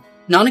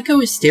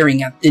 Nanako is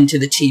staring into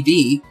the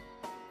TV.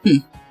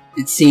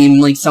 It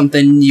seemed like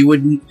something you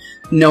would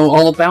know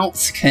all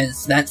about,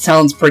 because that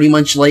sounds pretty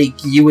much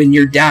like you and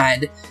your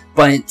dad,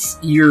 but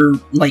you're,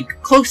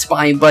 close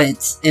by,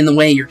 but in the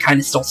way you're kind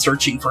of still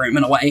searching for him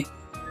in a way.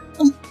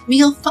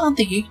 Real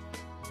father?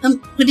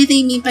 What do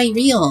they mean by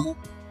real?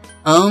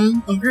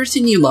 A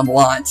person you love a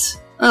lot.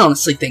 I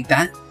honestly think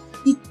that.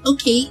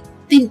 Okay,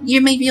 then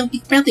you're my real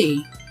big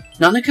brother.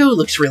 Nanako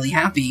looks really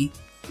happy.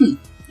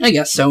 I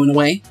guess so in a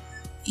way.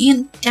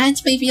 And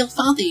Dad's my real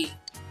father.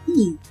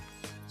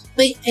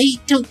 But I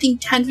don't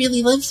think Dad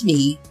really loves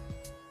me.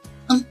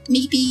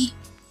 Maybe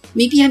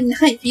I'm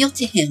not real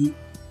to him.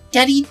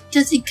 Daddy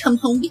doesn't come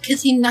home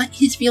because I'm not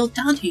his real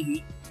daughter.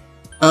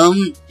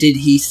 Did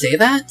he say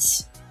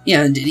that?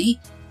 Yeah, did he?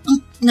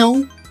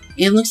 No.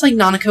 It looks like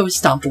Nanako has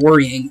stopped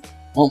worrying.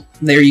 Well,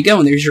 there you go,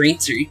 and there's your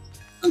answer.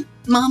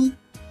 Mom,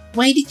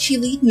 why did she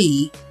leave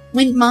me?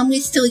 When Mom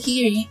was still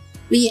here,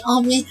 we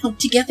all went out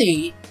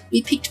together.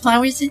 We picked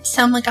flowers at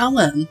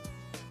Samagawa.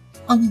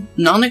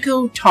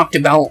 Nanako talked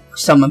about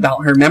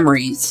her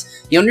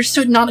memories. You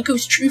understood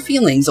Nanako's true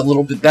feelings a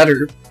little bit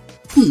better.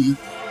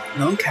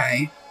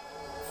 Okay.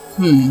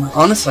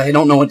 Honestly, I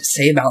don't know what to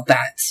say about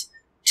that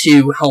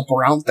to help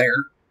her out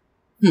there.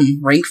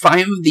 Rank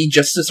 5 of the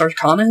Justice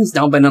Arcana has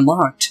now been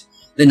unlocked.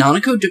 The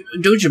Nanako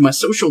Dojima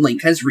social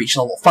link has reached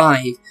level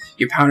 5.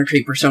 Your power to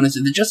create personas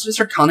of the Justice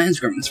Arcana has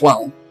grown as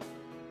well.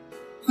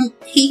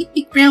 Hey,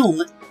 Big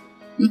Bro.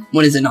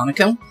 What is it,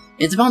 Nanako?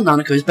 It's about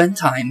Nanako's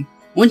bedtime.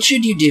 What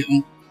should you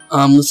do?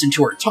 Listen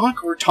to her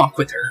talk or talk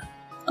with her?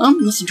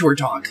 Listen to her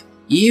talk.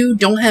 You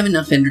don't have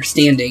enough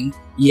understanding.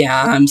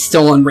 Yeah, I'm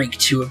still on rank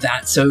 2 of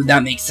that, so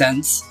that makes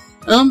sense.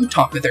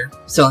 Talk with her.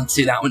 So let's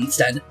do that one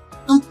instead.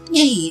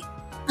 Yay.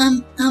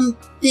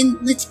 Then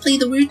let's play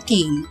the word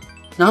game.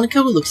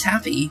 Nanako looks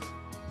happy.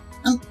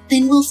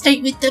 Then we'll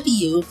start with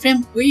W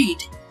from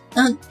word.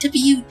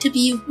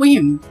 W,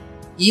 worm.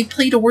 You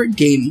played a word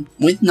game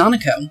with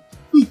Nanako.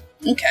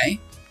 Okay.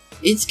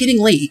 It's getting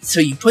late, so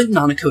you put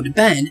Nanako to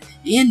bed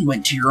and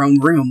went to your own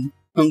room.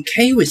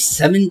 Okay, with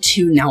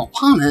 7-2 now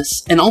upon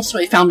us, and also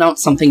I found out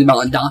something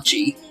about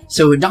Adachi.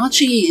 So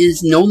Adachi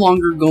is no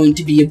longer going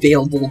to be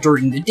available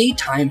during the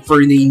daytime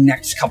for the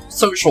next couple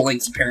social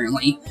links,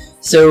 apparently.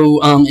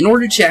 So, in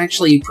order to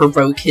actually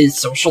provoke his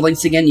social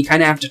links again, you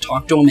kind of have to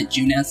talk to him at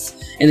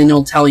Junis, and then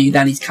he'll tell you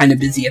that he's kind of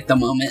busy at the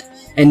moment.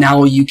 And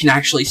now you can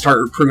actually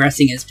start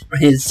progressing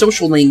his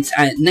social links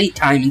at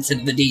nighttime instead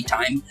of the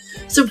daytime.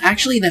 So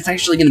actually, that's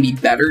actually going to be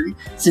better,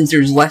 since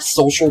there's less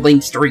social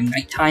links during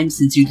nighttime,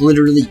 since you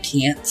literally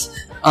can't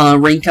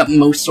rank up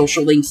most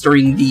social links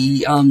during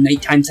the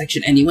nighttime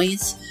section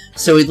anyways.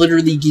 So it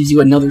literally gives you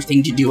another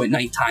thing to do at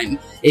nighttime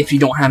if you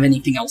don't have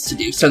anything else to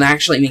do. So that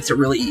actually makes it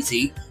really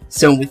easy.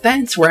 So with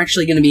that, we're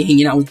actually going to be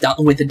hanging out with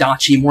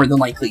Adachi more than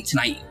likely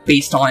tonight,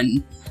 based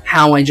on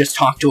how I just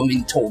talked to him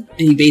and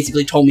he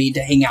basically told me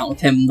to hang out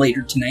with him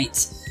later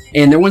tonight.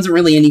 And there wasn't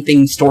really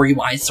anything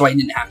story-wise, so I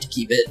didn't have to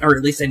keep it, or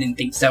at least I didn't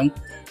think so.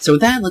 So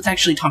with that, let's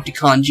actually talk to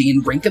Kanji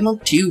and rank him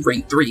up to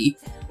rank 3.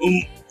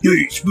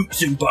 Hey,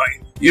 Spooks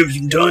Senpai, you have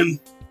some time?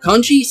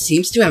 Kanji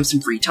seems to have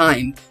some free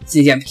time.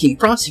 Since you have King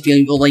Frost, you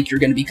feel like you're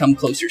going to become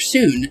closer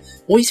soon.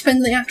 Will you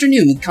spend the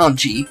afternoon with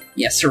Kanji?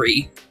 Yes,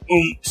 sirree.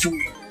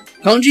 Sweet.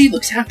 Kanji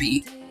looks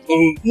happy.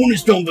 Want to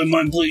stop by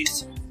my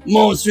place?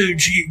 Ma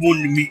said she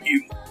wanted to meet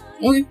you.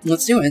 Okay,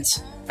 let's do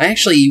it.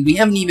 We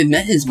haven't even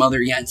met his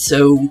mother yet,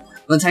 so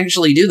let's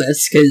actually do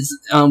this, because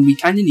we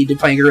kind of need to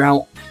figure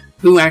out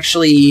who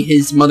actually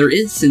his mother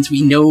is, since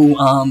we know,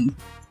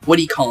 what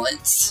do you call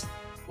it?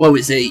 What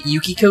was it,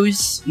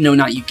 Yukiko's? No,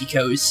 not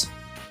Yukiko's.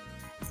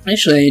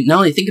 Actually, now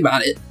that I think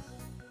about it,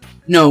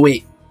 no,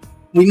 wait,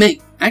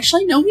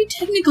 actually, no, we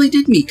technically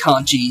did meet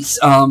Kanji's,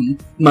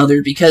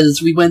 mother,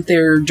 because we went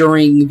there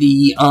during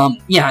the,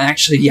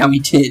 yeah, we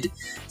did.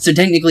 So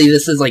technically,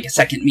 this is like a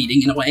second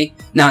meeting in a way.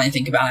 Now that I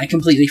think about it, I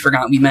completely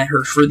forgot we met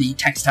her for the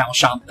textile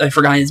shop. I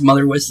forgot his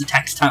mother was the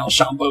textile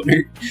shop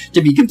owner,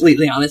 to be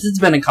completely honest. It's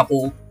been a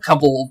couple,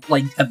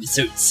 like,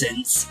 episodes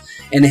since.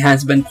 And it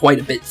has been quite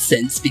a bit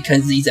since,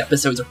 because these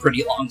episodes are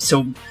pretty long,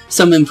 so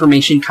some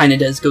information kind of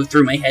does go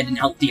through my head and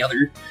out the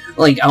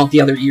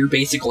other ear,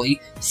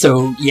 basically.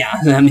 So, yeah,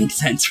 that makes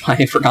sense why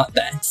I forgot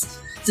that.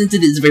 Since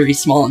it is very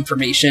small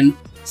information.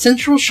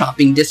 Central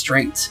Shopping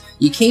District.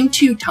 You came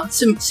to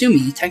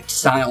Tatsumi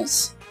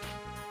Textiles.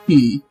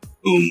 Gotta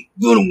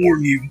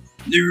warn you,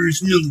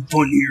 there's nothing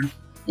fun here.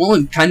 Well,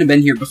 I've kind of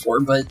been here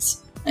before, but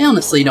I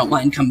honestly don't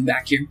mind coming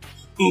back here.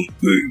 Hey,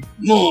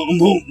 Ma, I'm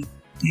home.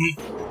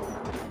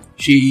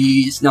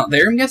 She's not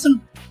there, I'm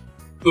guessing?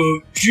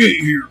 She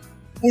ain't here.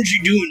 What's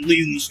she doing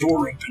leaving the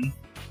store open?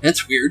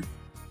 That's weird.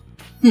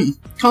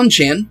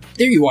 Kon-chan,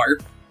 there you are.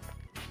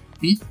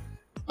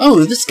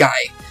 Oh, this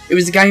guy. It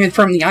was the guy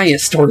from the Aya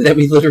store that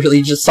we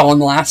literally just saw in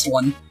the last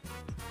one.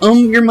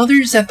 Your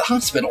mother's at the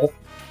hospital.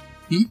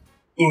 The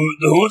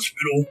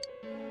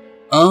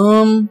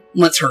hospital?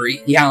 Let's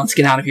hurry. Yeah, let's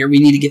get out of here. We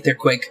need to get there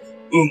quick.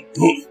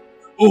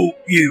 Oh,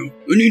 yeah,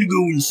 I need to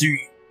go and see.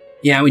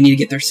 Yeah, we need to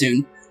get there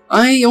soon.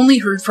 I only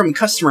heard from a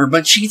customer,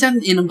 but she's at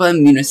Inaba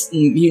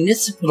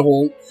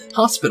Municipal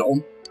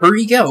Hospital.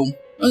 Hurry, go.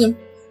 Okay.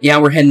 Yeah,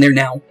 we're heading there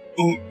now.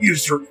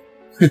 Yes, sir.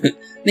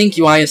 Thank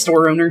you, Aya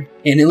store owner.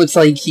 And it looks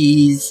like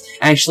he's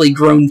actually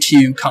grown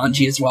to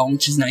Kanji as well,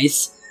 which is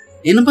nice.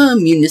 Inaba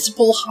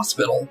Municipal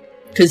Hospital.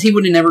 Because he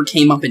would have never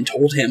came up and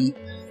told him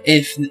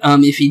if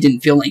he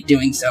didn't feel like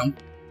doing so.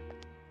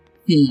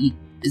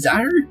 Is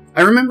that her?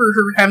 I remember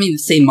her having the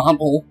same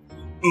model.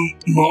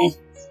 Ma,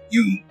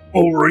 you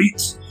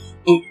alright?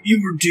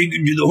 You were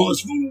taken to the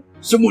hospital.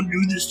 Someone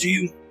do this to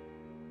you?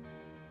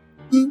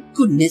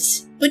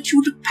 Goodness, but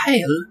you look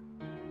pale.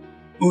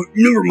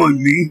 Never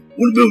mind me.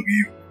 What about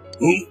you?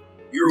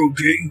 You're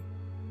okay?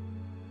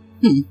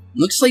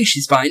 Looks like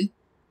she's fine.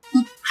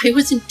 I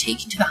wasn't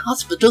taken to the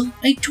hospital.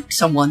 I took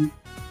someone.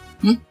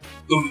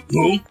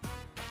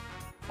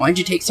 Why'd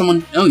you take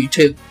someone? Oh, you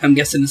took, I'm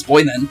guessing, this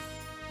boy then.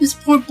 This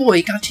poor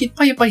boy got hit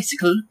by a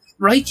bicycle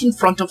right in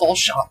front of our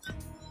shop.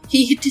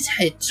 He hit his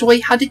head, so I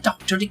had a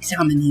doctor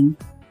examine him.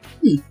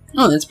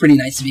 Oh, that's pretty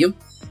nice of you.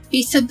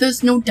 He said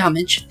there's no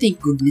damage, thank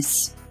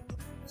goodness.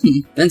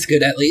 That's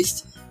good at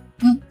least.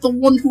 The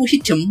one who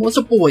hit him was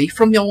a boy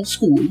from your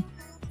school.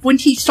 When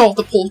he saw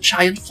the poor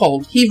child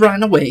fall, he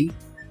ran away.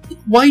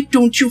 Why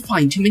don't you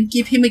find him and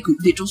give him a good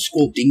little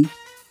scolding?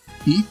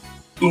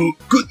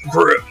 Good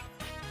crap.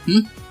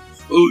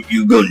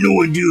 You got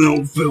no idea how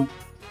it felt.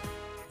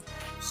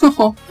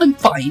 I'm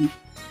fine.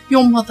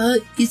 Your mother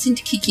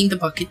isn't kicking the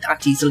bucket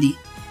that easily.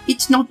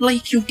 It's not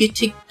like you get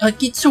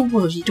so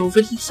worried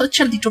over such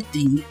a little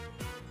thing.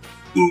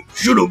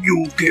 Shut up, you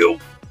old cow.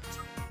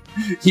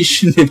 You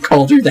shouldn't have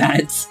called her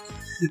that.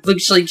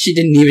 Looks like she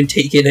didn't even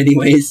take it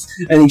anyways.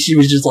 I think she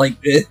was just like,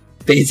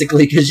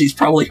 basically, because she's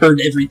probably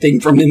heard everything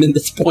from him at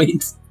this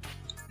point.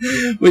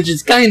 Which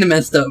is kind of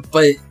messed up,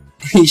 but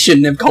He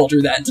shouldn't have called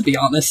her that, to be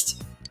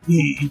honest.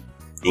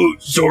 Oh,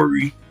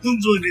 sorry.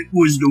 Looks like it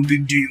was no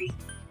big deal.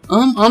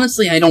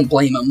 Honestly, I don't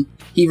blame him.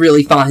 He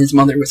really thought his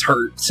mother was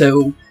hurt,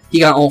 so he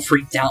got all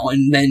freaked out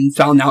and then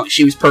found out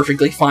she was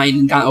perfectly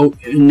fine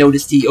and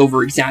noticed he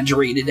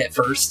over-exaggerated at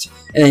first,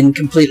 and then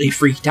completely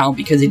freaked out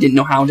because he didn't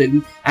know how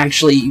to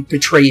actually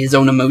portray his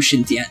own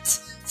emotions yet,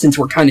 since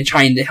we're kind of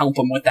trying to help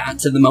him with that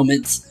to the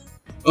moment.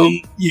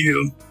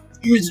 Yeah.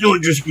 If it's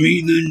not just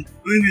me, then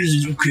I guess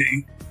it's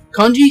okay.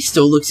 Kanji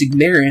still looks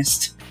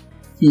embarrassed.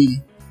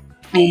 I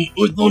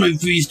thought I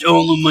faced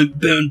all of my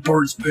bad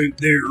parts back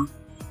there.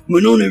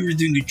 But not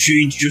everything could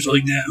change just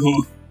like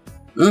that,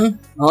 huh?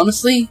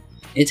 Honestly,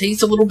 it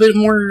takes a little bit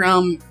more,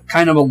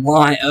 kind of a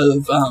lot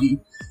of,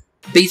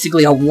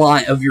 basically a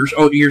lot of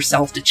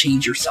yourself to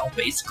change yourself,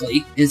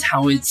 basically, is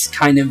how it's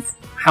kind of,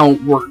 how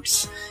it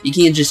works. You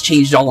can't just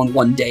change it all in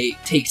one day.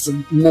 It takes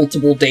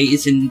multiple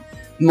days and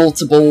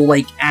multiple,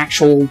 like,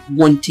 actual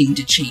wanting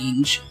to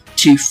change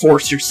to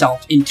force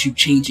yourself into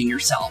changing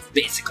yourself,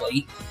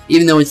 basically.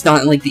 Even though it's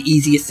not, like, the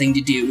easiest thing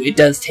to do, it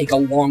does take a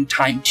long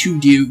time to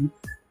do,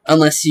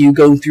 unless you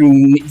go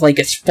through, like,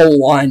 a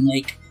full-on,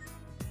 like,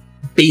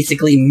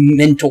 basically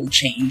mental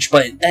change,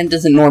 but that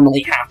doesn't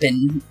normally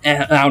happen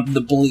out of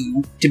the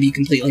blue, to be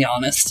completely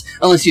honest.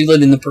 Unless you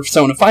live in the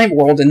Persona 5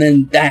 world, and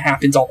then that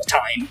happens all the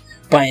time.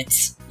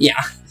 But,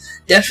 yeah,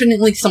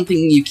 definitely something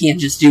you can't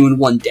just do in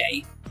one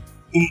day.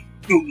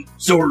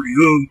 Sorry,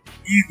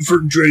 for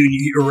dragging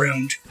you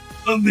around.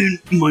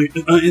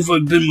 If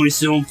I'd been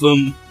myself,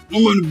 I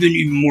might have been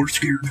even more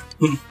scared.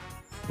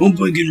 Hope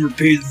I can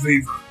repay the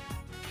favor.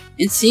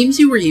 It seems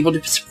you were able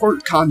to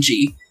support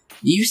Kanji.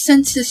 You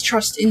sense his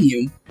trust in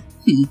you.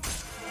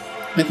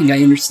 I think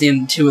I understand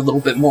him too a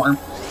little bit more.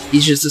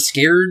 He's just a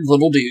scared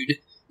little dude.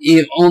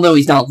 Although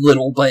he's not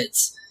little, but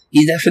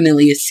he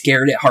definitely is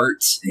scared at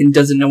heart and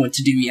doesn't know what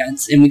to do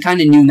yet. And we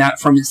kind of knew that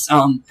from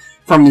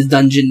his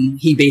dungeon.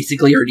 He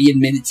basically already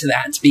admitted to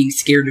that, being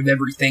scared of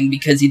everything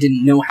because he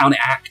didn't know how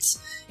to act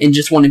and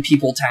just wanted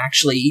people to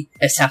actually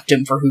accept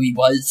him for who he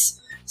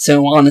was.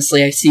 So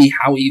honestly, I see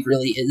how he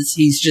really is.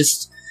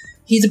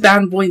 He's a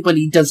bad boy, but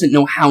he doesn't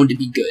know how to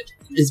be good,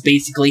 is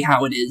basically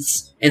how it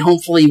is. And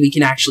hopefully we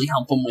can actually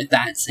help him with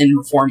that and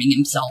reforming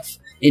himself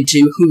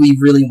into who he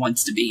really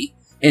wants to be.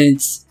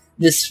 And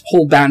this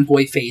whole bad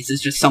boy phase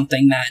is just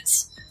something that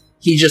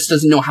he just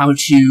doesn't know how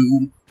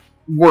to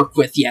work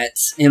with yet.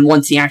 And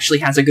once he actually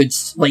has a good,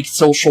 like,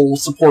 social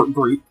support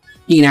group,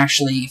 he can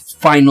actually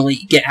finally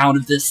get out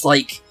of this,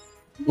 like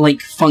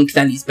funk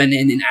that he's been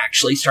in and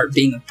actually start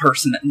being the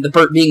person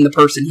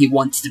he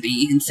wants to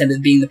be, instead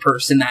of being the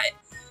person that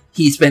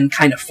he's been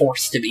kind of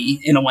forced to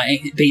be, in a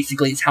way,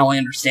 basically, is how I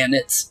understand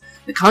it.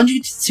 The Kanji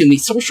Tatsumi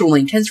social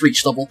link has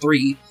reached level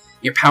 3.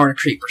 Your power to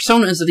create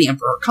personas of the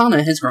Emperor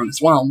Arcana has grown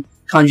as well.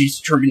 Kanji's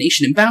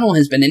determination in battle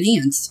has been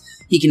enhanced.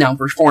 He can now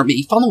perform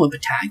a follow-up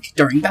attack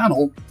during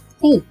battle.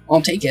 Cool,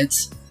 I'll take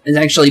it. It's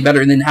actually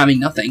better than having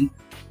nothing.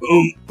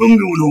 I'm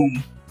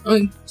going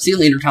home. See you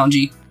later,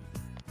 Kanji.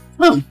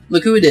 Oh,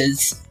 look who it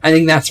is. I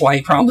think that's why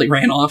he probably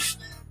ran off.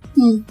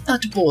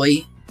 That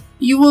boy.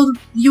 You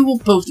were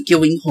both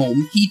going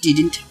home. He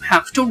didn't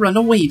have to run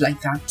away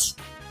like that.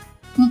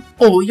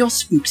 Oh, you're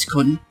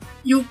Spooks-kun.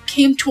 You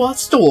came to our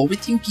store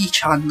with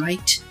Yugi-chan,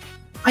 right?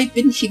 I've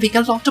been hearing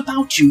a lot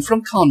about you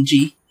from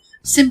Kanji.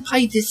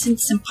 Senpai this and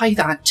senpai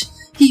that.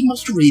 He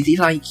must really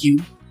like you.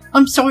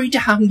 I'm sorry to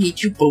have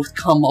made you both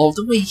come all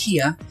the way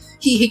here.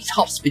 He hates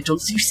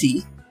hospitals, you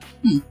see.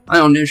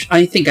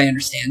 I think I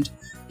understand.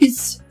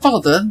 His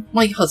father,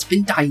 my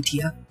husband, died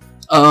here.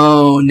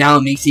 Oh, now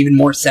it makes even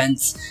more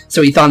sense.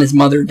 So he thought his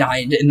mother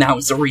died, and that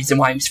was the reason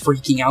why he was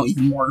freaking out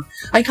even more.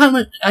 I kind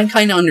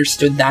of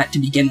understood that to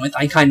begin with.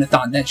 I kind of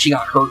thought that she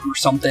got hurt or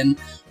something.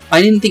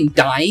 I didn't think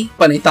die,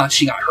 but I thought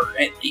she got hurt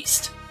at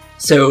least.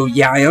 So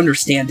yeah, I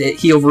understand it.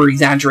 He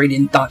over-exaggerated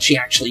and thought she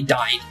actually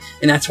died,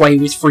 and that's why he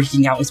was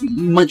freaking out as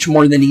much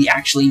more than he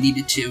actually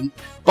needed to.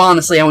 But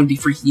honestly, I would be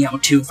freaking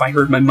out too if I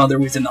heard my mother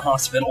was in the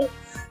hospital,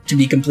 to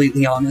be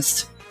completely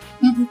honest.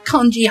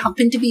 Kanji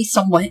happened to be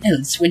somewhere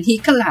else when he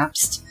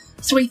collapsed,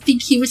 so I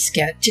think he was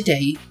scared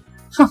today.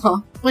 Haha,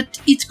 but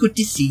it's good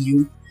to see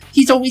you.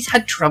 He's always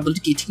had trouble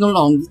getting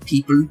along with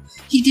people.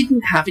 He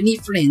didn't have any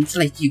friends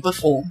like you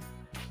before.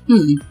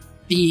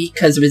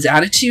 Because of his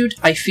attitude,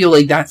 I feel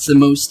like that's the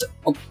most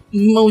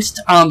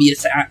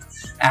obvious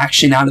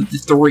action out of the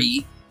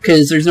three,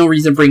 because there's no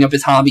reason to bring up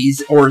his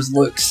hobbies or his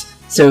looks.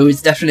 So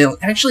it's definitely,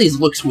 actually his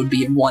looks would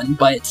be a 1,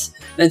 but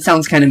that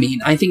sounds kind of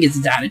mean. I think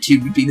his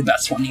attitude would be the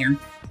best one here.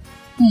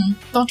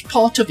 That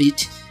part of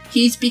it.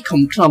 He's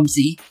become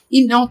clumsy,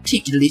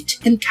 inarticulate,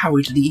 and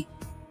cowardly.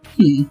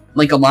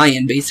 Like a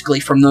lion, basically,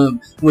 from the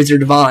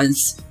Wizard of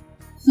Oz.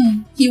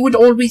 He would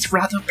always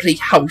rather play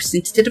house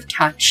instead of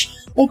catch,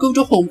 or go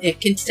to home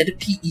ec instead of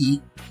PE.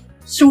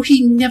 So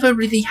he never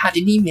really had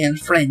any male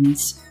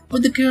friends,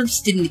 but the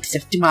girls didn't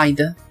accept him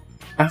either.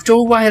 After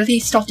a while, he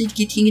started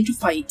getting into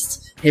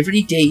fights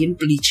every day and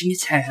bleaching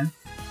his hair.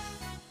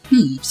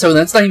 So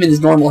that's not even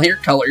his normal hair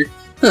color.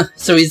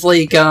 So he's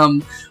like,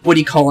 what do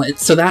you call it?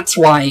 So that's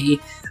why,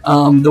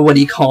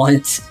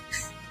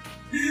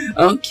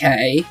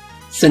 Okay.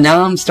 So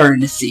now I'm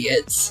starting to see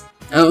it.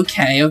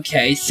 Okay,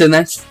 okay.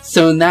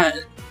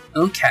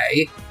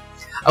 Okay.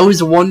 I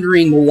was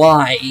wondering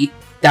why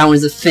that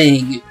was a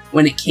thing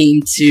when it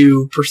came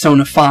to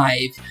Persona 5.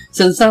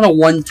 So it's not a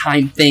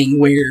one-time thing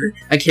where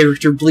a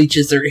character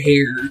bleaches their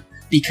hair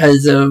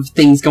because of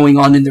things going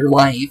on in their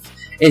life.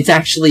 It's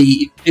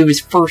actually, it was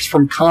first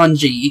from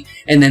kanji,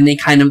 and then they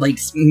kind of like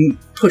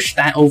pushed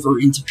that over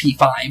into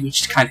P5,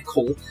 which is kind of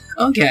cool.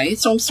 Okay,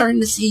 so I'm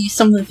starting to see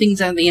some of the things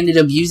that they ended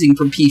up using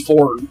from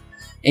P4,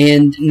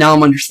 and now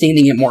I'm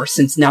understanding it more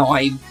since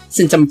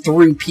I'm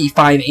through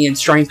P5 and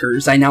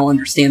Strikers, I now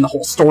understand the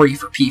whole story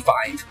for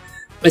P5.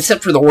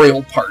 Except for the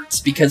royal parts,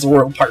 because the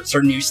royal parts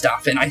are new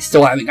stuff, and I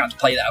still haven't got to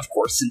play that, of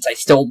course, since I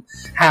still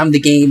have the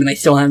game, and I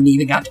still haven't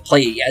even got to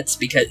play it yet,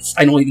 because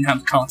I don't even have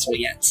the console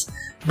yet.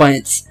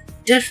 But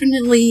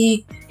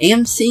definitely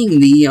am seeing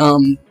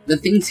the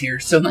things here,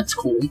 so that's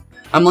cool.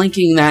 I'm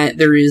liking that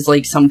there is,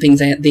 like, some things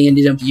that they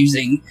ended up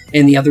using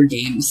in the other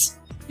games,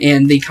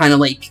 and they kind of,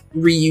 like,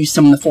 reused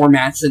some of the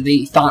formats that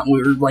they thought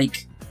were,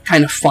 like,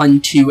 kind of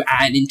fun to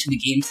add into the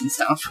games and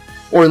stuff,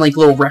 or, like,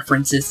 little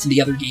references to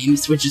the other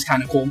games, which is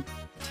kind of cool.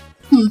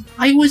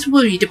 I was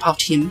worried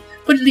about him,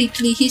 but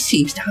lately he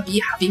seems to be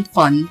having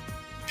fun.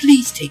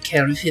 Please take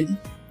care of him.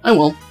 I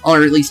will,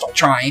 or at least I'll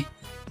try.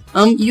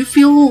 You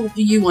feel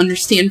you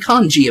understand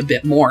kanji a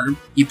bit more.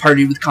 You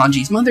partied with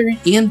Kanji's mother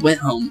and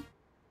went home.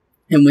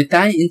 And with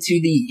that, into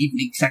the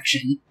evening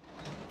section.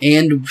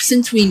 And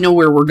since we know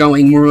where we're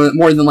going, we're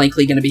more than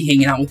likely going to be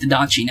hanging out with the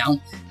Dachi now.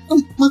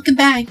 Oh, welcome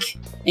back.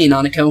 Hey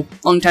Nanako,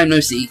 long time no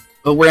see.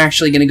 But we're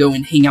actually going to go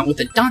and hang out with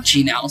the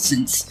Dachi now,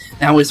 since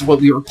that was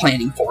what we were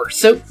planning for.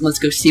 So, let's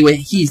go see what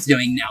he's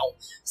doing now,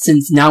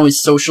 since now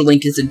his social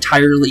link is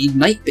entirely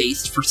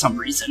night-based for some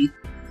reason.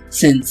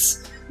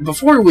 Since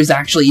before it was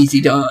actually easy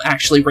to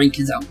actually rank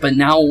his up, but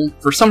now,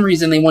 for some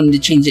reason, they wanted to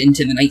change it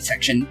into the night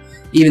section,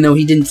 even though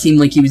he didn't seem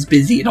like he was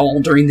busy at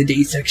all during the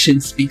day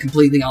sections, to be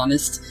completely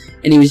honest.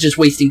 And he was just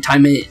wasting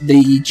time at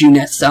the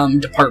Juness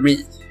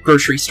department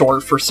grocery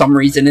store for some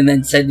reason, and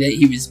then said that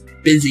he was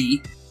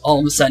busy all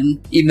of a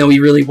sudden, even though he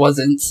really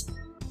wasn't.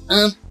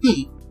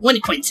 What a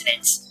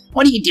coincidence.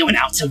 What are you doing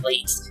out so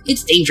late?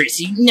 It's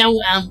dangerous, you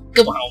know,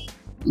 go home.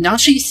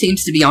 Dachi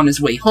seems to be on his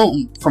way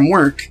home from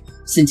work.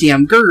 Since you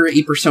have Gur,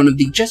 a persona of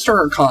the Jester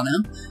Arcana,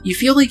 you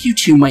feel like you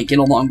two might get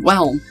along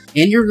well,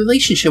 and your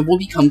relationship will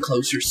become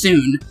closer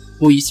soon.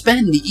 Will you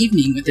spend the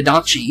evening with the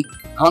Dachi?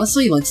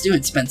 Honestly, let's do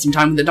it, spend some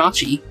time with the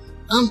Dachi.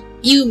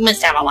 You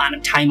must have a lot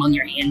of time on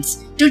your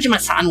hands.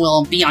 Dojima-san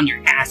will be on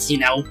your ass, you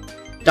know.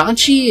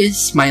 Dachi is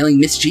smiling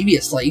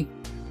mischievously.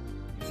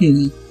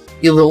 You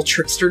little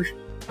trickster.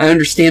 I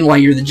understand why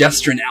you're the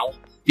jester now,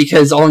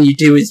 because all you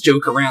do is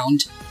joke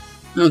around.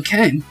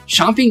 Okay,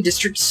 shopping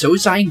district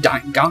Sozai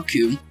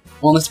Gaku.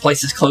 Well, this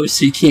place is closed,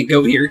 so you can't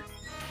go here.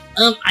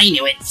 I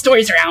knew it.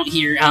 Stores are out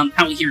here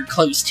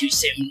closed too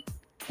soon.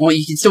 Well,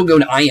 you can still go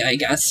to Aya, I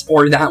guess,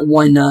 or that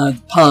one,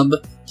 pub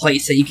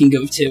place that you can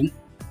go to.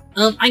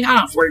 I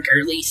got off work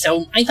early,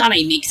 so I thought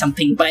I'd make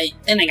something, but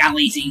then I got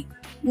lazy.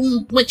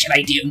 What should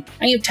I do?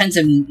 I have tons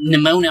of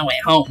Nemono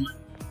at home.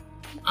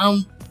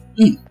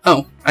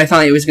 Oh, I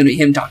thought it was going to be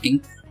him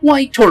talking.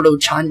 Why,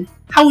 Toro-chan,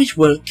 how is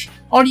work?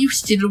 Are you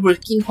still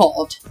working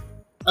hard?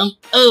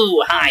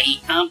 Oh,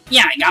 hi.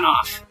 Yeah, I got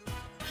off.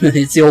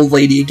 It's the old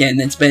lady again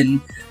that's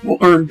been,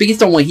 or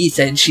based on what he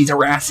said, she's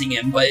harassing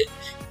him, but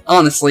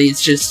honestly,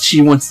 it's just,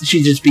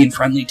 she's just being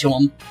friendly to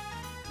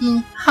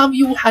him. Have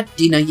you had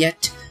dinner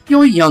yet?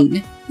 You're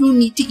young. You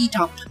need to eat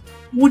up.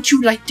 Would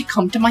you like to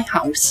come to my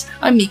house?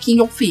 I'm making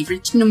your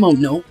favorite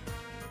Nemono.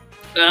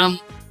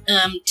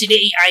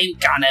 Today I'm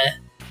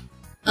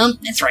gonna...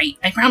 that's right.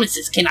 I promised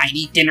this kid I'd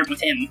eat dinner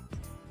with him.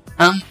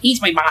 He's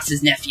my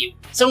boss's nephew,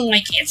 so I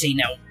can't say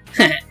no.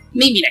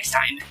 Maybe next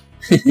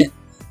time.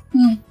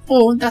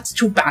 Oh, that's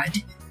too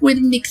bad. Well,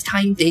 next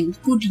time then.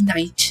 Good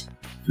night.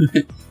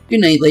 Good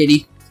night,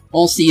 lady.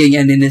 I'll see you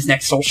again in his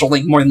next social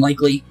link, more than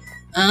likely.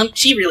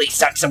 She really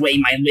sucks away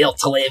my will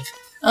to live.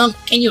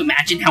 Can you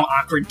imagine how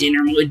awkward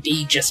dinner would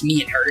be, just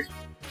me and her?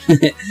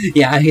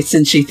 Yeah,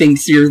 since she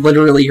thinks you're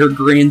literally her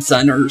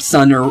grandson or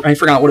son, or I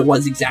forgot what it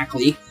was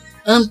exactly.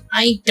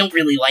 I don't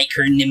really like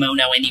her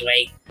Nemono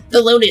anyway.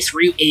 The lotus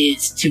root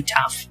is too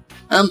tough.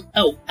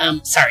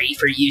 Sorry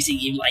for using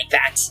you like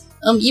that.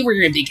 You were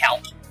a big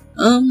help.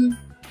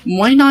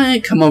 Why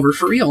not come over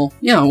for real?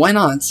 Yeah, why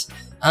not?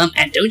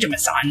 At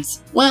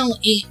Dojima-san's? Well,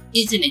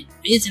 isn't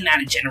that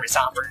a generous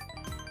offer?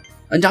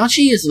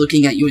 Adachi is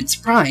looking at you in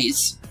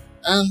surprise.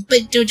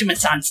 But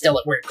Dojima-san's still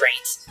at work,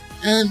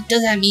 right?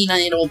 Does that mean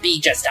it'll be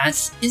just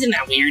us? Isn't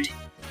that weird?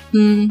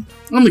 I'm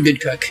a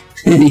good cook.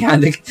 Yeah,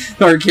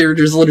 our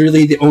character's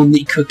literally the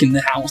only cook in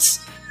the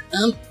house.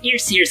 You're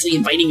seriously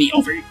inviting me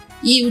over?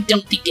 You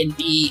don't think it'd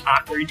be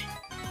awkward?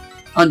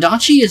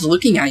 Adachi is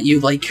looking at you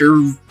like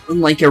you're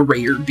like a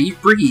rare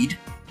breed.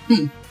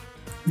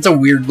 It's a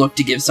weird look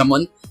to give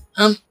someone.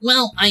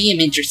 Well, I am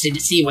interested to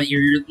see what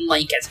you're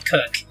like as a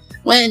cook.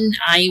 When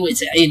I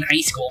was in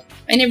high school,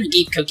 I never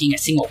gave cooking a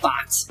single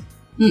thought.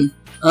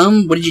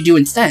 What did you do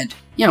instead?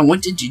 Yeah,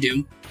 what did you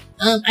do?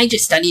 I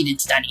just studied and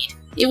studied.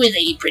 It was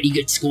a pretty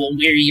good school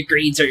where your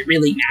grades are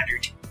really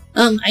mattered.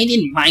 I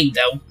didn't mind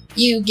though.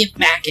 You give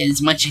back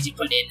as much as you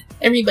put in.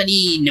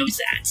 Everybody knows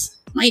that.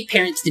 My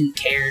parents didn't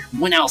care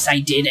what else I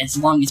did as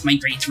long as my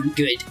grades were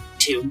good,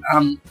 too.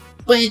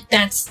 But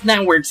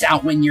that works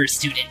out when you're a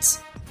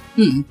student.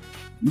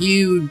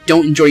 You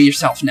don't enjoy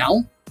yourself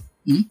now?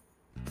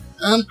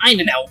 I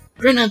don't know.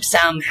 Grown-ups,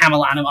 have a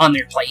lot on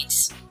their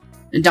plates.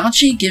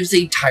 Adachi gives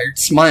a tired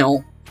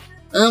smile.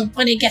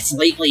 But I guess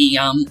lately,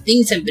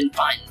 things have been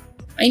fun.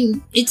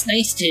 It's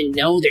nice to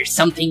know there's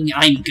something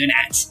I'm good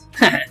at.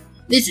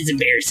 This is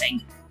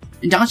embarrassing.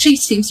 Adachi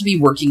seems to be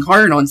working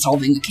hard on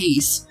solving the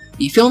case.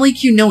 You feel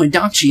like you know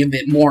Adachi a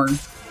bit more.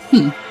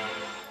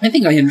 I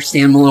think I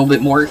understand him a little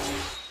bit more.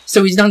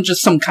 So he's not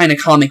just some kind of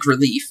comic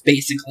relief,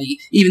 basically,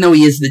 even though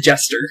he is the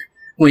jester.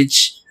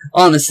 Which,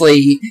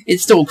 honestly,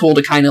 it's still cool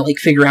to kind of, like,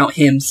 figure out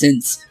him,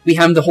 since we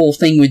have the whole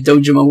thing with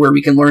Dojima where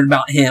we can learn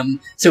about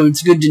him. So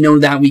it's good to know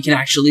that we can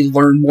actually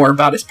learn more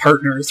about his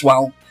partner as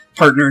well.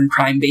 Partner in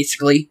crime,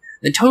 basically.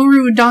 The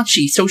Toru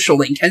Adachi social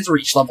link has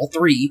reached level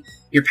 3.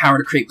 Your power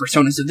to create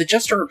personas of the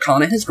Jester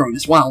Arcana has grown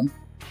as well.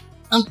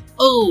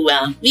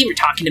 We were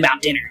talking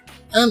about dinner.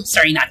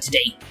 Sorry, not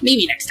today.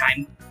 Maybe next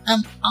time.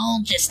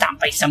 I'll just stop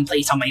by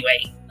someplace on my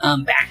way,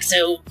 back,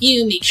 so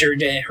you make sure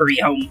to hurry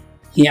home.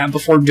 Yeah,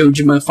 before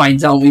Dojima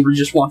finds out we were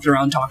just walking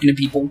around talking to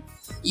people.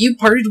 You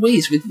parted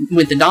ways with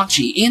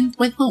Adachi and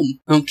went home.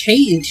 Okay,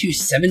 into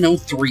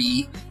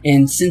 703,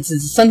 and since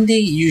it's a Sunday,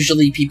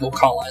 usually people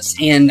call us,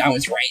 and I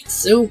was right,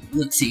 so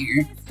let's see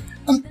here.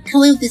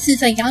 Hello, this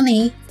is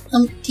Ayane.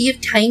 Do you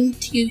have time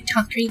to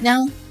talk right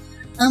now?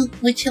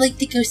 Would you like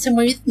to go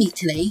somewhere with me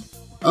today?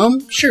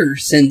 Sure,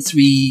 since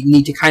we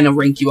need to kind of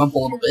rank you up a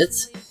little bit.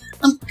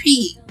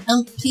 Great.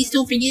 Please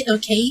don't forget,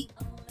 okay?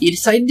 You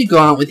decided to go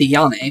out with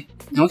Ayane.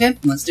 Okay,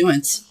 let's do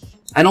it.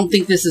 I don't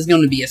think this is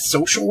going to be a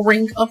social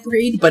rank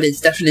upgrade, but it's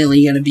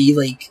definitely going to be,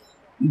 like,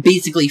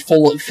 basically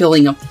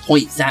filling up the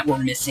points that we're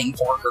missing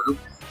for her.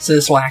 So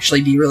this will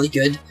actually be really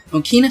good.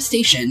 Okina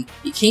Station.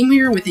 You came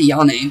here with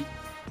Ayane.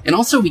 And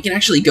also, we can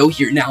actually go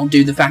here now due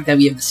to the fact that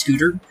we have the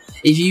scooter.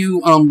 If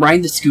you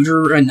ride the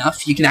scooter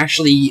enough, you can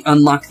actually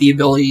unlock the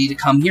ability to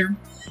come here.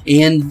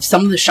 And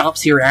some of the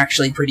shops here are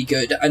actually pretty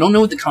good. I don't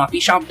know what the coffee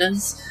shop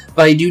does,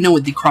 but I do know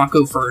what the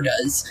Croco Fur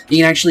does. You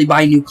can actually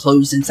buy new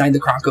clothes inside the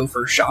Croco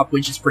Fur shop,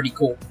 which is pretty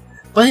cool.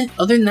 But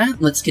other than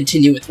that, let's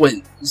continue with what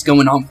is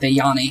going on with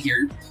Ayane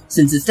here,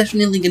 since it's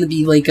definitely going to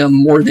be like a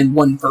more than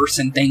one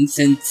person thing,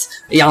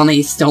 since Ayane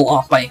is still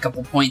off by a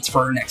couple points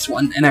for her next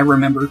one, and I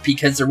remember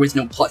because there was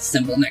no plus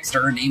symbol next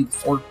to her name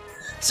before.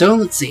 So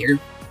let's see here.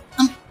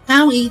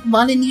 Wow, a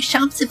lot of new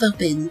shops have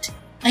opened.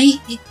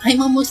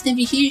 I'm almost never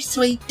here,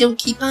 so I don't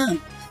keep up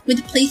with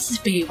the places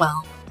very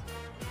well.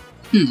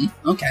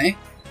 Okay.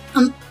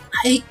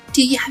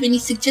 Do you have any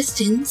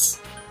suggestions?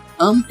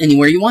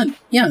 Anywhere you want.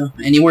 Yeah,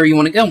 anywhere you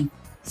want to go.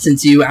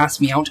 Since you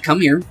asked me out to come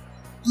here.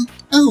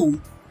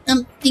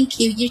 Thank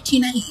you, you're too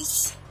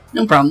nice.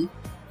 No problem.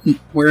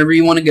 Wherever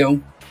you want to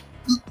go.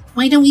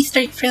 Why don't we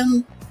start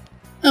from...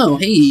 Oh,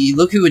 hey,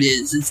 look who it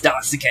is. It's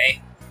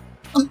Yosuke.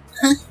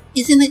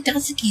 Isn't it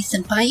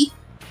Yosuke-senpai?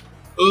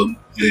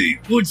 Hey,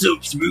 what's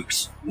up,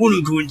 Spooks? What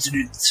a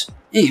coincidence.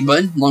 Hey,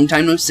 bud, long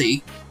time no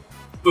see.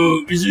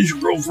 Is this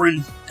your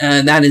girlfriend?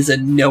 That is a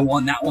no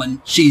on that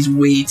one. She's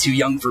way too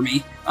young for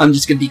me. I'm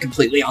just gonna be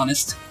completely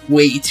honest.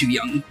 Way too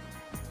young.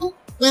 Oh,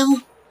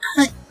 well,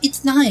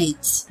 it's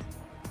not.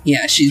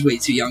 Yeah, she's way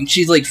too young.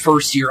 She's like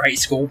first year high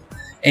school,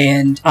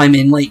 and I'm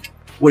in like,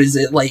 what is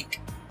it, like,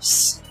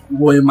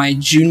 what, my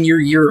junior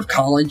year of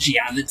college?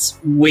 Yeah, that's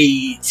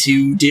way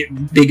too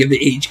big of an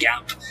age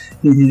gap.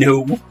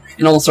 No.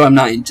 And also, I'm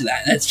not into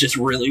that. That's just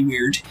really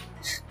weird.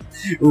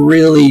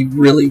 Really,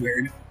 really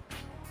weird.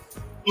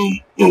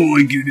 Oh,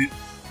 I get it.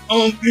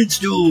 It's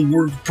still a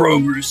work of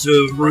progress,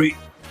 right?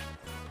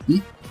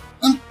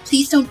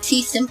 Please don't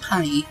tease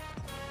senpai.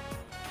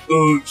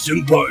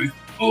 Senpai.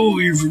 Oh,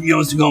 you're from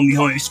Yasugami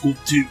High School,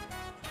 too.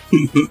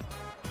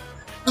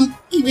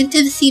 He went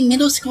to the same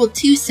middle school,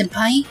 too,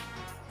 senpai.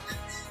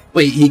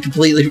 Wait, he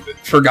completely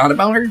forgot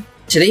about her?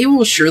 Today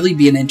will surely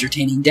be an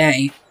entertaining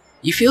day.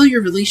 You feel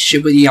your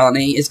relationship with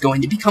Ayane is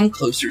going to become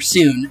closer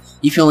soon.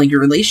 You feel like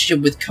your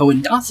relationship with Ko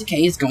and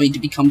Yosuke is going to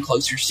become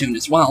closer soon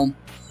as well.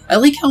 I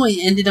like how it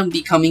ended up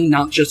becoming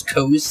not just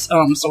Ko's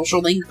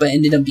social link, but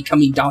ended up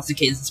becoming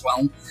Yosuke's as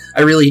well.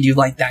 I really do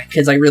like that,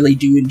 because I really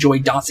do enjoy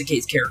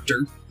Yosuke's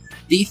character.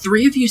 The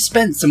three of you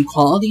spent some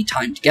quality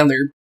time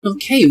together.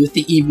 Okay, with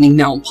the evening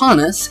now upon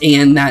us,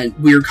 and that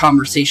weird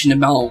conversation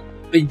about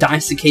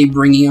Yosuke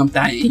bringing up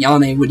that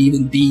Ayane would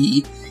even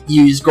be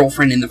Yu's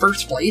girlfriend in the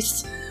first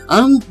place,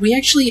 we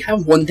actually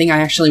have one thing I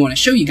actually want to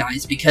show you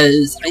guys,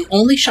 because I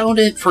only showed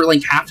it for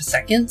like half a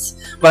second,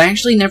 but I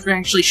actually never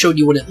actually showed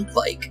you what it looked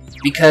like,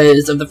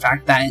 because of the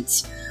fact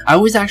that I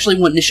was actually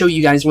wanting to show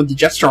you guys what the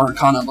Jester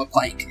Arcana looked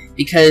like,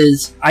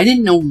 because I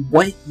didn't know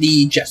what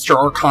the Jester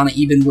Arcana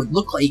even would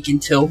look like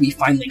until we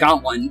finally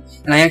got one,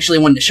 and I actually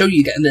wanted to show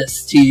you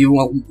this to you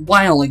a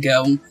while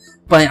ago,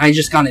 but I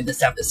just got it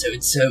this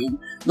episode, so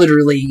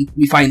literally,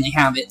 we finally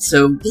have it.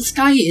 So this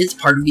guy is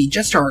part of the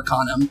Jester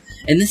Arcana,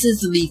 and this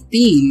is the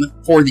theme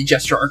for the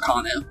Jester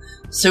Arcana.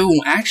 So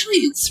actually,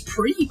 it's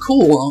pretty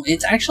cool.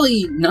 It's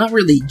actually not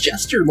really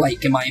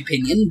Jester-like in my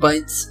opinion,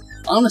 but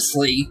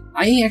honestly,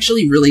 I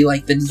actually really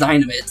like the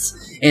design of it.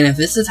 And if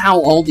this is how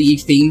all the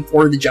theme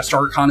for the Jester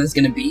Arcana is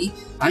going to be,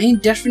 I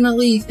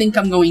definitely think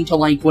I'm going to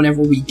like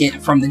whatever we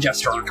get from the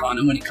Jester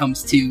Arcana when it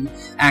comes to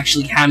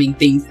actually having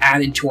things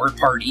added to our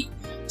party.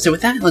 So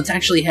with that, let's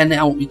actually head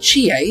out with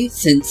Chie,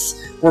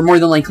 since we're more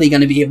than likely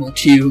going to be able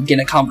to get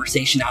a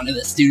conversation out of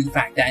this due to the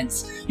fact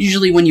that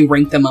usually when you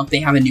rank them up, they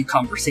have a new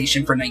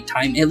conversation for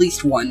nighttime, at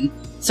least one.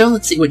 So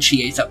let's see what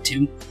Chie's up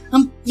to.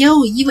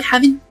 Yo, you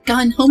haven't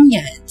gone home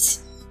yet.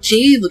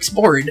 Chie looks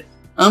bored.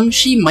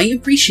 She might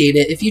appreciate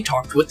it if you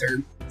talked with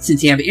her.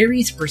 Since you have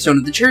Aries, Persona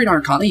of the Chariot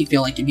Arcana, you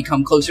feel like you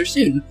become closer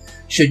soon,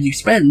 should you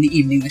spend the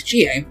evening with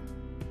Chie.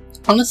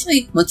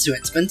 Honestly, let's do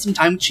it. Spend some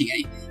time with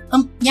Chie.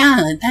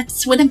 Yeah,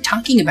 that's what I'm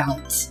talking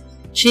about.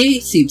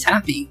 Chie seems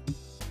happy.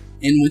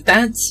 And with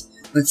that,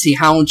 let's see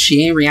how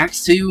Chie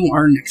reacts to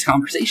our next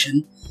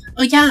conversation.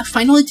 Oh yeah,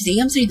 final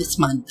exams are this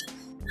month.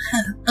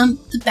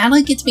 The battle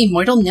against my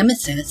mortal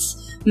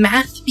nemesis.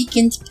 Math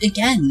begins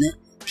again.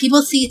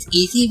 People say it's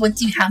easy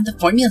once you have the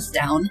formulas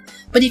down,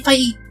 but if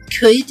I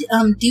could,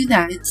 do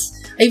that,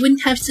 I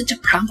wouldn't have such a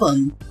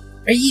problem.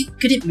 Are you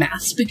good at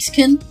math,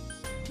 Spookskin?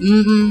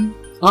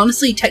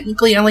 Honestly,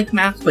 technically I like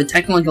math, but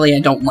technically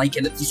I don't like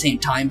it at the same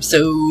time,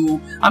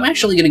 so I'm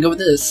actually gonna go with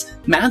this.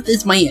 Math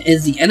is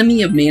the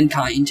enemy of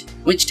mankind,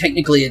 which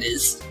technically it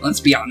is, let's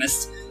be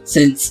honest,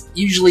 since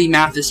usually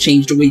math has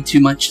changed way too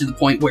much to the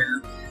point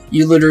where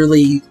you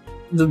literally,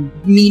 the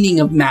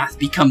meaning of math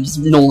becomes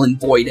null and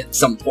void at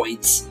some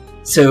points.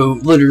 So,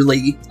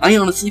 literally, I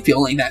honestly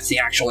feel like that's the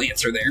actual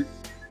answer there.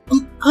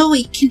 Oh,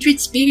 wait, kindred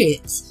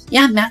spirits.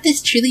 Yeah, math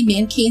is truly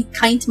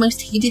mankind's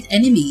most hated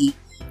enemy.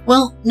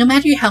 Well, no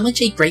matter how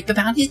much I gripe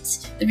about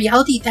it, the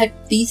reality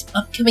that these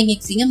upcoming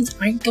exams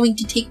aren't going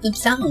to take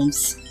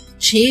themselves.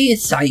 Chie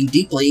is sighing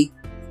deeply.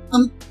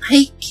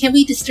 Hey, can't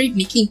we just start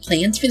making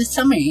plans for the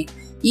summer?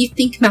 You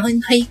think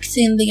mountain hikes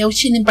and the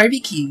ocean and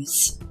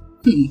barbecues?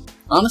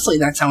 Honestly,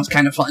 that sounds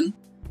kind of fun.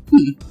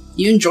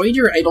 You enjoyed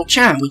your idle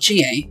chat with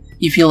Chie.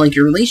 You feel like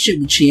your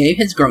relationship with Chie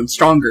has grown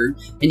stronger,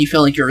 and you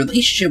feel like your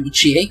relationship with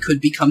Chie could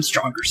become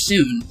stronger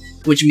soon,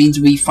 which means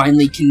we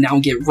finally can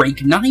now get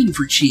rank 9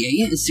 for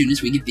Chie as soon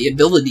as we get the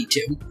ability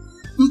to.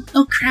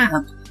 Oh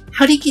crap,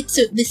 how'd it get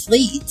this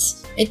late?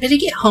 I'd better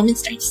get home and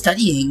start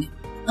studying.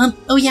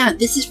 Oh yeah,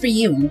 this is for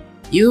you.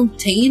 You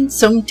obtained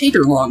some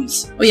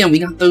tater-longs. Oh yeah, we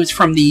got those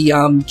from the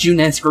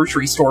Junes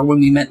grocery store when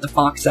we met the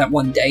fox that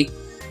one day.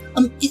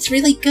 It's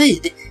really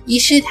good. You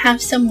should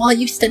have some while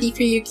you study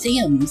for your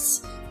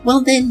exams.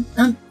 Well then,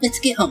 let's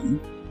get home.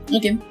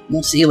 Okay,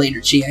 we'll see you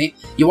later, Chie.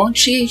 You walked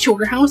Chie to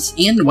her house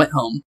and went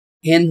home.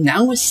 And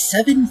now with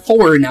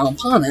 7-4 now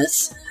upon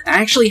us,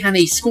 I actually had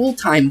a school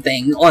time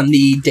thing on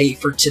the day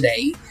for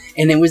today,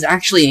 and it was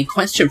actually a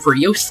question for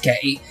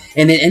Yosuke,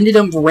 and it ended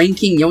up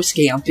ranking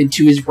Yosuke up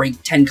into his rank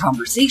 10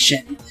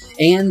 conversation.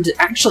 And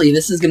actually,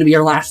 this is going to be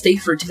our last day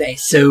for today,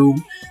 so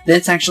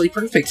that's actually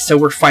perfect. So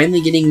we're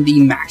finally getting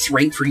the max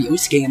rank for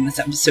Yosuke in this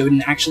episode,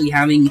 and actually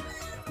having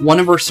one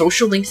of our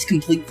social links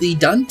completely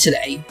done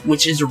today,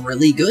 which is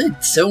really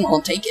good, so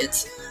I'll take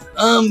it.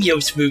 Yo,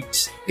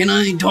 Spooks, can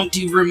I talk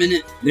to you for a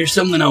minute? There's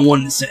something I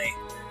wanted to say.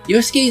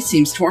 Yosuke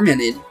seems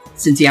tormented.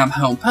 Since you have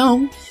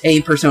Hopo,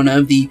 a persona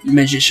of the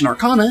Magician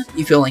Arcana,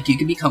 you feel like you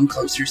could become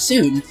closer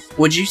soon.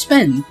 What'd you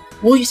spend?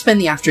 Will you spend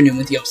the afternoon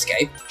with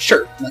Yosuke?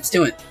 Sure, let's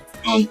do it.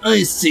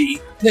 I see.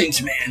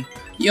 Thanks, man.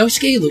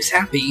 Yosuke looks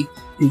happy,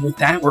 and with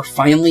that, we're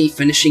finally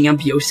finishing up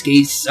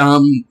Yosuke's,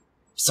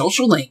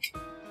 social link.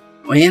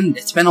 And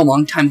it's been a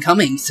long time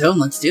coming, so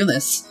let's do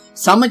this.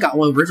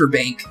 Samagawa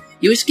Riverbank.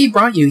 Yosuke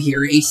brought you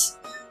here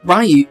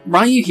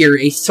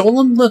a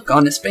solemn look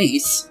on his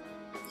face.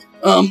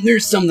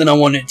 There's something I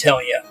wanted to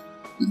tell you.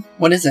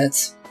 What is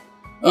it?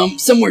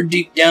 Somewhere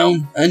deep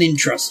down, I didn't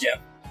trust you.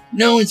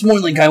 No, it's more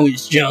like I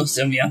was jealous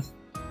of you.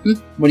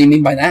 What do you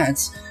mean by that?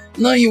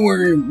 I thought you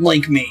were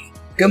like me.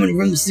 Coming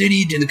from the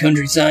city to the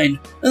countryside,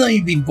 I thought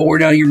you'd be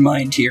bored out of your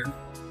mind here.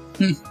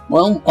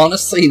 Well,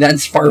 honestly,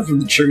 that's far from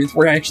the truth.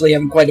 We're actually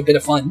having quite a bit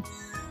of fun.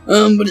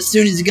 But as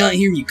soon as you got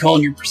here, you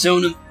called your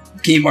persona,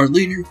 became our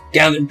leader,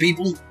 gathered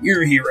people,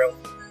 you're a hero.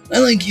 I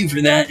like you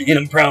for that, and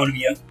I'm proud of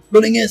you.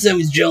 But I guess I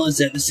was jealous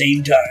at the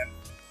same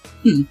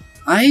time.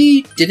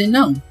 I didn't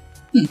know.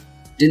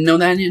 Didn't know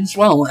that as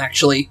well,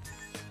 actually.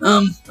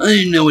 I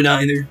didn't know it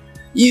either.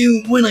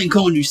 When I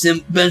called you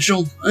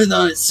special, I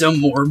thought some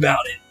more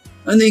about it.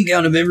 I think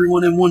out of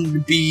everyone, I wanted to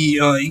be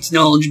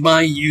acknowledged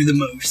by you the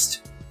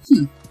most.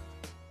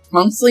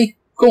 Honestly,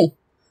 cool.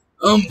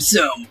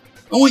 So,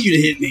 I want you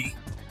to hit me.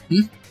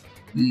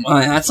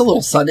 That's a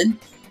little sudden.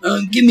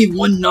 Give me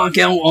one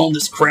knockout all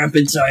this crap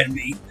inside of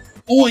me.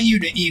 I want you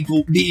to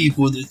be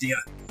equal with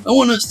you. I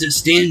want us to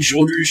stand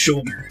shoulder to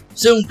shoulder.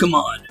 So, come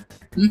on.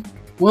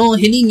 Well,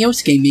 hitting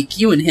Yosuke make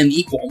you and him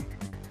equal.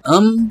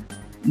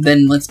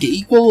 Then let's get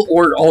equal,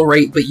 or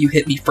alright, but you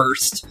hit me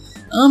first.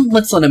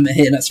 Let's let him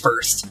hit us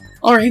first.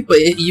 Alright, but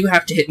you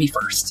have to hit me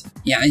first.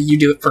 Yeah, you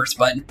do it first,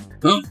 bud.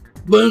 Huh?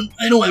 But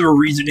I don't have a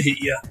reason to hit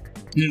you.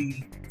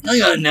 I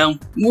got it now.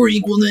 We're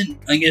equal then.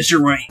 I guess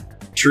you're right.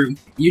 True.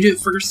 You do it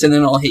first, and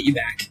then I'll hit you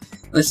back.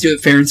 Let's do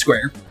it fair and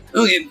square.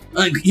 Okay,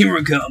 here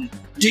I come.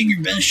 Take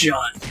your best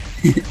shot.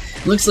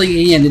 Looks like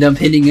we ended up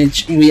hitting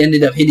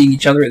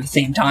each other at the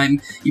same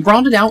time. You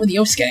brought it out with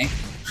Yosuke.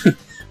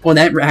 Will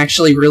that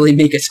actually really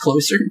make us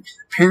closer?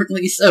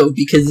 Apparently so,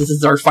 because this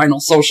is our final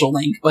social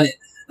link, but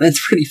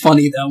that's pretty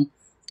funny though.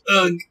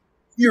 Ugh,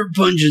 your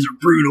punches are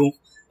brutal.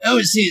 I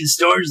was seeing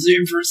stars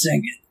there for a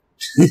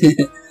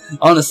second.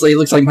 Honestly, it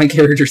looks like my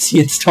character's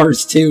seeing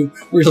stars too.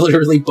 We're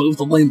literally both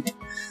limp.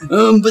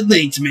 But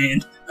thanks,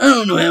 man. I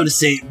don't know how to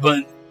say it,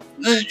 but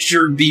that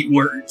sure beat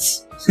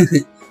words.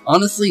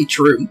 Honestly,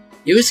 true.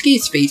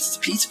 Yosuke's face is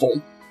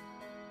peaceful.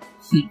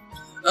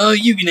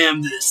 You can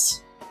have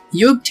this.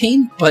 You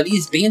obtained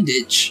Buddy's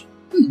bandage.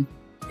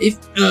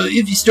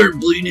 If you start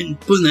bleeding,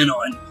 put that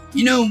on.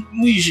 You know,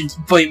 we should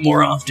fight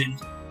more often.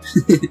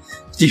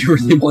 Do you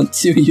really want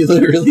to? You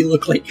literally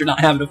look like you're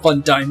not having a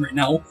fun time right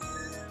now.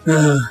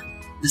 The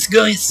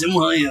sky's so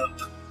high up.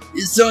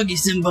 Is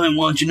Saki-senpai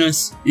watching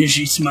us? Is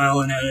she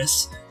smiling at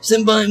us?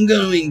 Senpai, I'm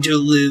going to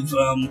live,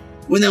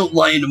 without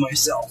lying to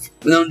myself.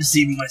 Without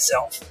deceiving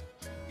myself.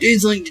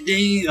 Days like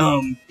today,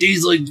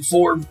 days like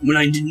before, when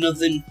I did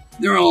nothing,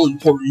 they're all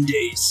important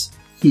days.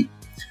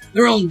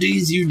 They're all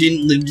days you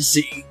didn't live to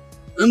see.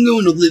 I'm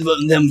going to live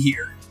on them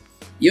here.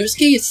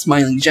 Yosuke is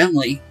smiling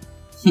gently.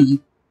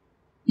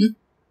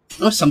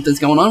 Oh, something's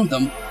going on with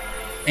him.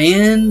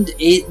 And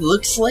it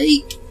looks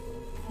like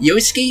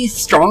Yosuke's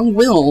strong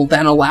will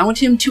that allowed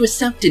him to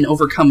accept and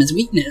overcome his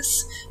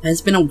weakness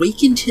has been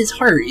awakened his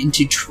heart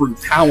into true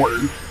power.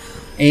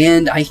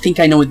 And I think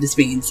I know what this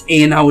means,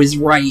 and I was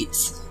right.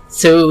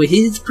 So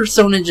his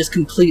persona just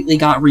completely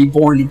got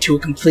reborn into a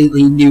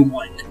completely new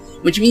one,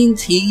 which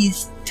means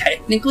he's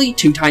technically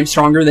 2 times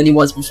stronger than he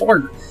was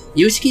before.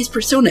 Yosuke's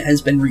persona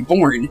has been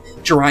reborn.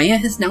 Jiraiya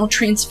has now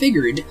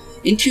transfigured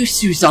into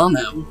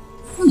Susanoo.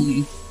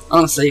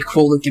 Honestly, a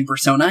cool looking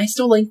persona. I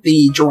still like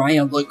the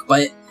Jiraiya look,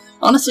 but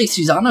honestly,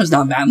 Susanoo's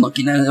not bad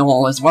looking at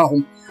all as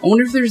well. I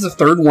wonder if there's a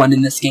third one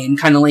in this game,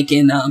 kind of like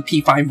in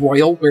P5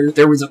 Royal, where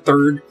there was a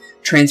third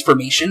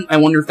transformation. I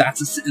wonder if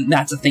that's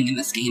a thing in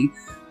this game.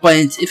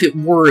 But if it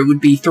were, it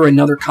would be through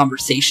another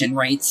conversation,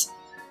 right?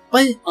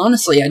 But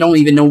honestly, I don't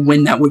even know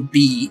when that would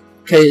be,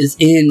 because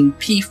in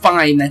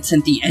P5, that's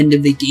at the end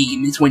of the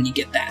game is when you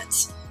get that.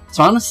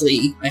 So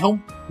honestly, I hope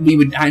we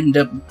would end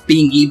up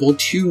being able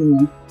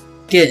to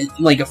get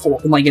like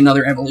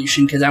another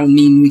evolution, because that would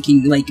mean we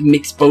can like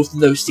mix both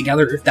of those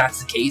together if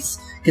that's the case,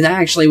 because that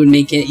actually would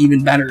make it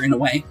even better in a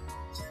way.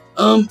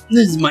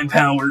 This is my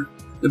power.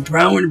 The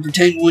power to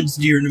protect what's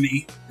dear to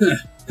me.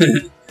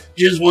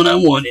 Just what I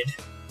wanted.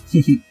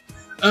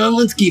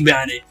 Let's keep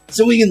at it,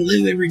 so we can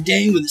live every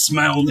day with a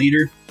smile,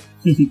 leader.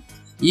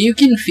 You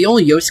can feel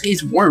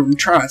Yosuke's warm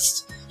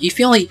trust. You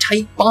feel a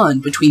tight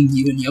bond between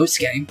you and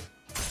Yosuke.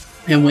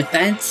 And with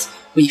that,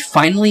 we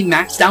finally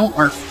maxed out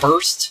our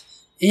first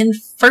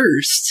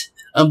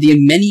of the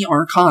many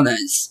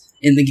arcanas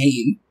in the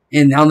game.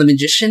 And now the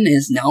Magician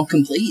is now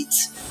complete,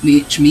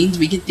 which means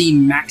we get the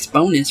max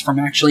bonus from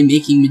actually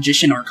making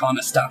Magician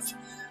Arcana stuff.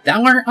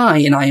 Thou art I,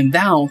 and I am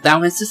thou.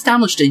 Thou hast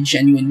established a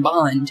genuine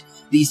bond.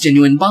 These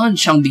genuine bonds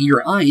shall be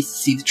your eyes to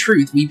see the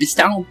truth. We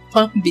bestow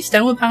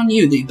upon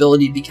you the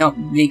ability to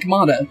make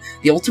Mada,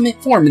 the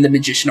ultimate form of the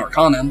Magician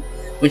Arcana,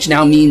 which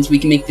now means we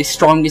can make the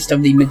strongest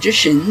of the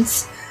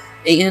Magicians.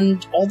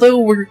 And although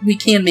we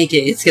can make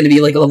it, it's going to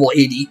be like a level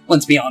 80,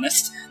 let's be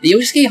honest. The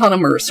Yosuke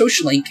Hanamura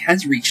social link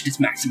has reached its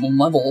maximum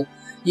level.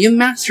 You have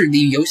mastered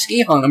the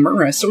Yosuke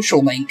Hanamura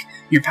social link.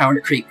 Your power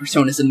to create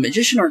personas in the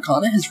Magician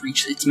Arcana has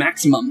reached its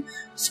maximum.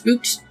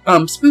 Spooks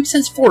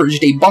has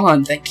forged a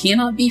bond that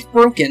cannot be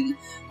broken.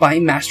 By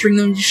mastering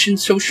the Magician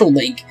social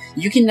link,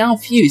 you can now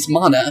fuse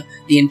Mada,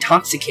 the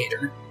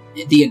Intoxicator.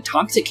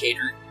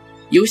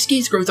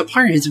 Yosuke's growth of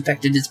heart has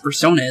affected his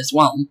persona as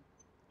well.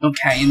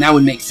 Okay, and that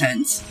would make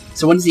sense.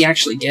 So what does he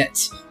actually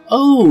get?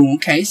 Oh,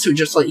 okay, so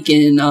just like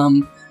in,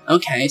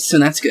 okay, so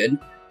that's good.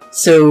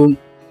 So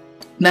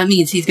that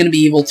means he's going to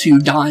be able to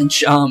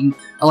dodge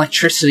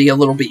electricity a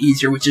little bit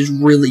easier, which is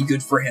really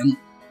good for him.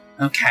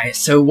 Okay,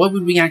 so what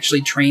would we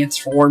actually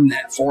transform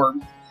that for?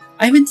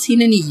 I haven't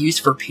seen any use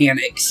for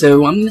Panic,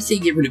 so I'm going to say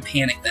get rid of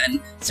Panic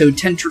then. So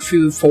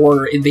Tentrifu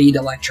for Evade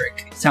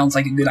Electric. Sounds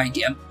like a good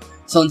idea.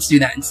 So let's do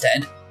that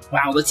instead.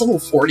 Wow, that's level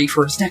 40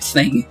 for his next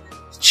thing.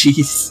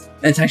 Jeez,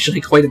 that's actually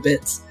quite a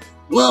bit.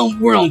 Well,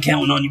 we're all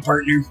counting on you,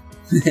 partner.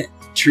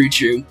 True.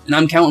 And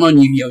I'm counting on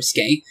you,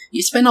 Yosuke.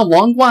 You spent a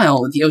long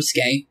while with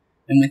Yosuke.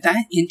 And with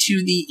that,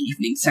 into the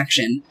evening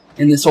section.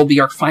 And this will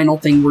be our final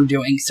thing we're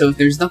doing, so if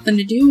there's nothing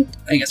to do,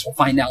 I guess we'll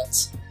find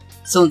out.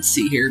 So let's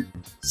see here.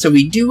 So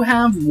we do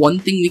have one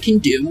thing we can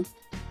do,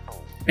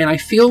 and I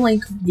feel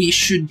like we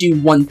should do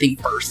one thing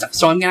first.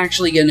 So I'm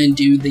actually going to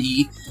do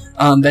the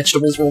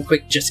vegetables real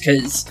quick, just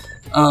because,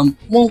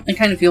 well, I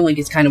kind of feel like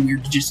it's kind of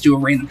weird to just do a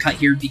random cut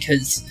here,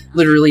 because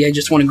literally I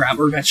just want to grab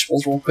our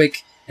vegetables real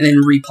quick, and then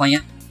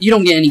replant. you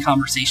don't get any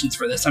conversations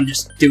for this. I'm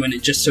just doing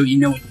it just so you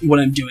know what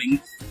I'm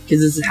doing. Because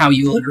this is how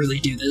you literally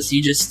do this.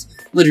 You just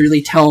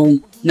literally tell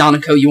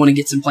Nanako you want to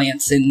get some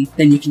plants, and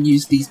then you can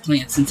use these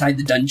plants inside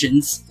the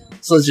dungeons.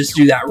 So let's just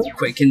do that real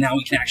quick, and now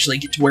we can actually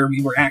get to where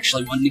we were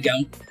actually wanting to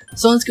go.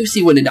 So let's go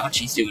see what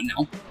Adachi's doing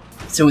now.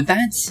 So with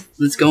that,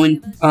 let's go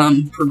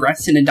and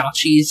progress in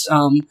Adachi's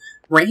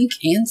rank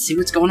and see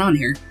what's going on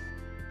here.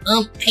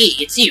 Hey,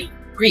 it's you.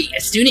 Great,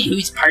 a student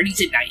whose parties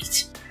at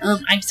night.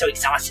 I'm so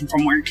exhausted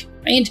from work.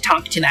 I had to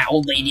talk to that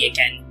old lady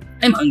again.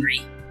 I'm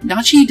hungry.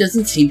 Adachi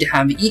doesn't seem to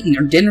have eaten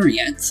or dinner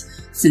yet.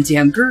 Since you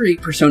have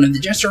great persona of the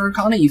Jester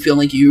Arcana, you feel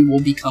like you will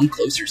become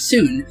closer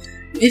soon.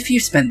 If you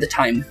spend the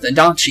time with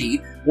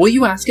Adachi, will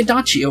you ask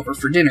Adachi over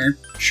for dinner?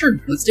 Sure,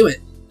 let's do it.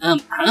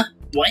 Huh?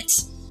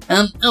 What?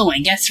 Oh, I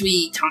guess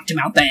we talked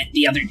about that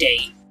the other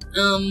day.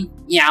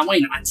 Yeah, why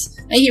not?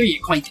 I hear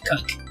you're quite the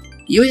cook.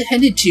 You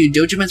headed to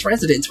Dojima's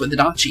residence with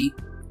Adachi.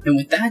 And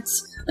with that,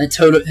 let's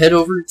head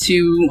over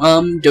to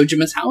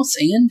Dojima's house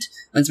and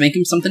let's make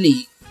him something to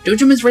eat.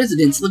 Dojima's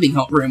residence living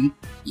room.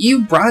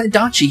 You brought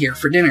Adachi here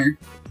for dinner.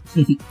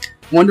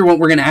 Wonder what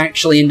we're gonna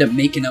actually end up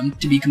making him,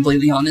 to be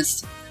completely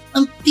honest.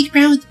 Big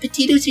Brown, the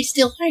potatoes are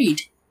still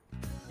hard.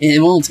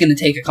 And, well, it's gonna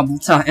take a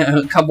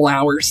couple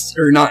hours,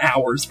 or not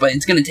hours, but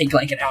it's gonna take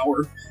like an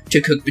hour to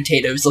cook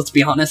potatoes, let's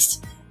be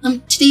honest.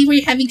 Today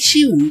we're having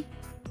stew.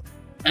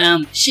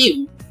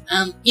 Stew?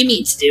 You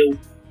mean stew?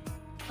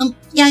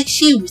 Yeah,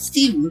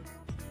 stew.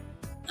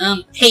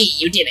 Hey,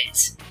 you did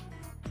it.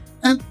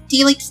 Do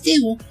you like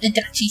stew,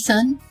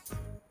 Adachi-san?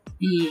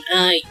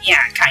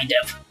 Yeah, kind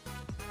of.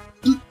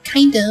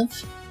 Kind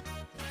of?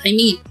 I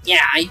mean,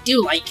 yeah, I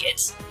do like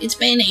it. It's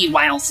been a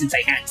while since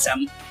I had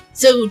some.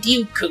 So, do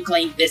you cook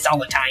like this all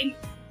the time?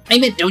 I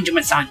bet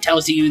Dojima-san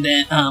tells you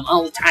that,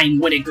 all the time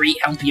what a great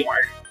help you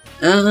are.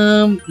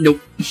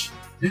 Nope.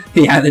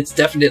 Yeah, that's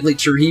definitely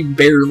true. He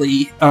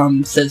barely,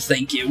 says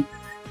thank you.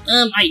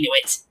 I knew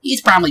it.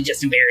 He's probably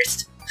just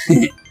embarrassed.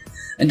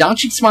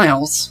 Adachi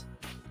smiles.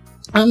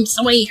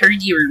 So I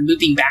heard you were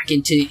moving back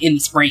in the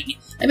spring.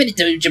 I bet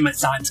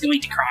Dojima-san's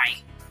going to cry.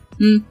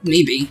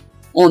 Maybe.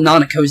 Well,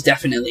 Nanako's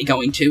definitely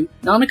going to.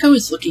 Nanako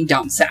is looking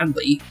down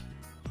sadly.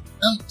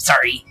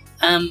 Sorry.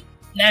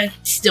 That's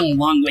still a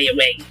long way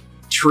away.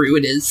 True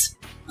it is.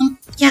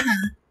 Yeah.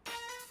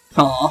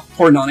 Aw,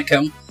 poor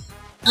Nanako.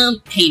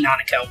 Hey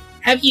Nanako,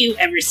 have you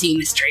ever seen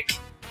this trick?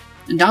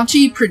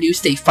 Adachi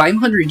produced a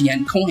 500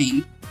 yen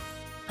coin.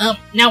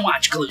 Now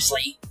watch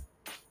closely.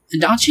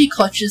 Adachi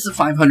clutches the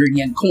 500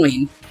 yen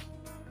coin.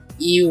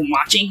 You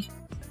watching?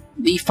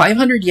 The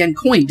 500 yen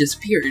coin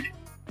disappeared.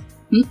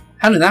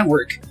 How did that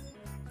work?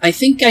 I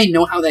think I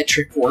know how that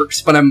trick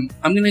works, but I'm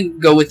gonna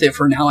go with it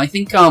for now. I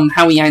think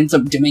how he ends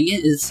up doing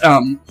it is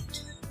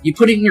you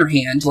put it in your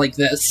hand like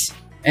this,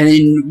 and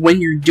then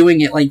when you're doing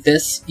it like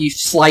this, you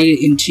slide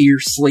it into your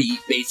sleeve,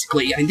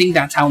 basically. I think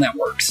that's how that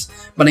works,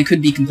 but I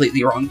could be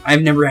completely wrong.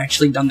 I've never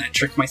actually done that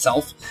trick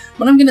myself,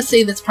 but I'm gonna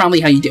say that's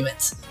probably how you do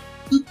it.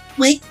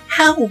 Wait,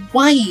 how?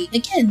 Why?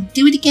 Again,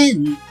 do it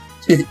again.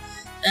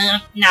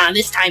 Nah,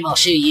 this time I'll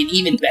show you an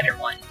even better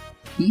one.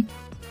 An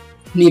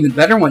even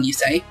better one, you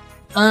say?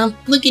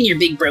 Look in your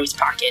big bro's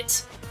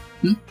pockets.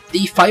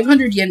 The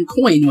 500 yen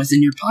coin was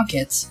in your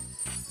pockets.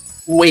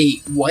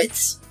 Wait,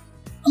 what?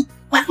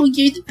 Wow,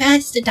 you're the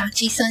best,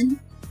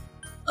 Adachi-san.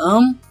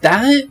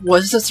 That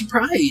was a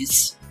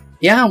surprise.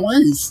 Yeah, it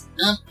was.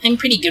 I'm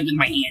pretty good with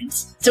my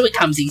hands, so it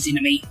comes easy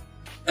to me.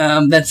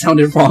 That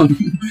sounded wrong.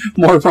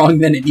 More wrong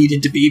than it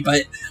needed to be,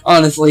 but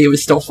honestly, it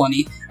was still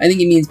funny. I think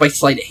he means by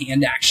sleight of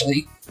hand,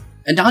 actually.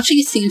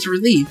 Adachi seems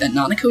relieved that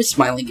Nanako is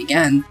smiling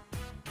again.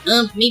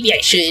 Maybe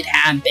I should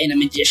have been a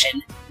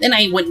magician. Then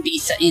I wouldn't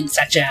be in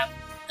such a,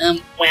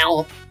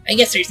 well, I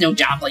guess there's no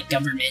job like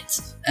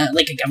government,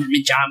 like a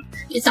government job.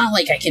 It's not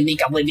like I can make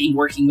a living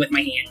working with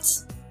my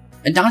hands.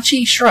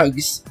 Adachi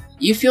shrugs.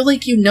 You feel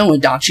like you know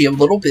Adachi a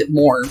little bit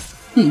more.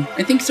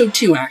 I think so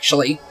too,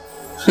 actually.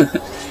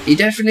 He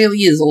definitely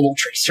is a little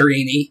trickster,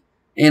 ain't he?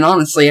 And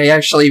honestly, I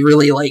actually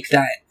really like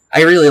that.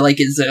 I really like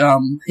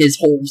his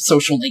whole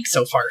social link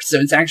so far, so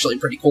it's actually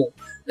pretty cool.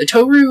 The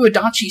Toru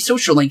Adachi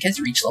social link has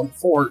reached level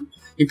 4.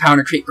 Your power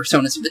to create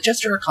personas with the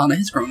Jester Arcana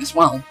has grown as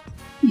well.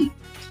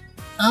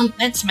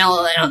 That's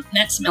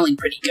smelling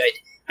pretty good.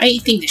 I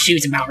think the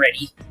shoe's about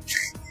ready.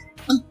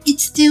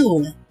 It's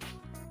still...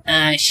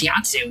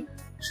 Shiatsu.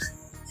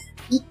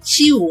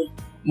 Shoe.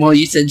 Well,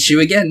 you said shoe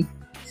again.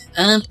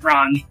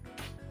 Wrong.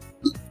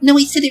 No,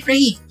 I said it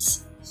right.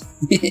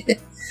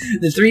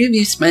 The three of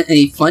you spent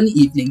a fun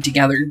evening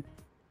together.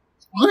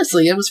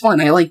 Honestly, it was fun.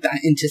 I like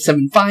that into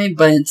 7-5,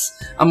 but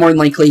I'm more than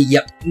likely,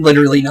 yep,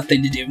 literally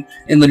nothing to do,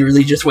 and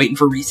literally just waiting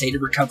for Risei to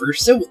recover.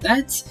 So with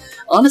that,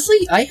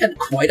 honestly, I had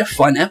quite a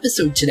fun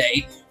episode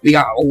today. We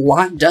got a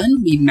lot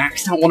done, we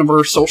maxed out one of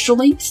our social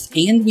links,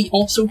 and we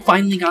also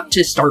finally got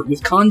to start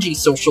with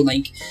Kanji's social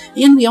link,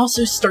 and we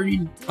also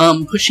started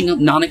pushing up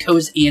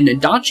Nanako's and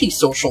Adachi's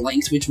social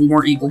links, which we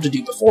weren't able to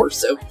do before,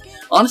 so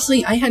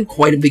honestly, I had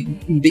quite a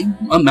big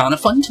amount of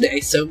fun today,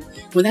 so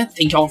with that,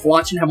 thank y'all for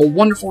watching, have a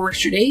wonderful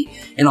rest of your day,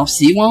 and I'll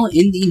see you all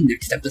in the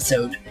next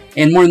episode.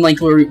 And more than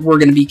likely, we're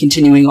going to be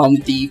continuing on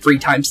with the free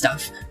time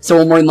stuff, so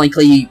we'll more than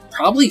likely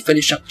probably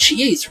finish up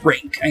Chie's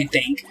rank, I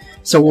think.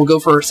 So we'll go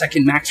for our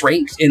second max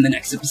rank in the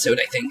next episode,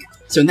 I think.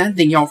 So in that,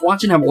 thank y'all for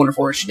watching, have a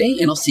wonderful rest of your day,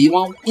 and I'll see you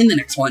all in the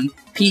next one.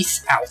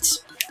 Peace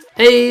out.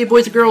 Hey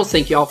boys and girls,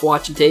 thank you all for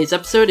watching today's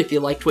episode. If you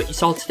liked what you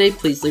saw today,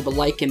 please leave a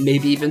like and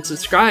maybe even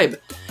subscribe.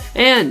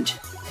 And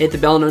hit the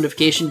bell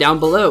notification down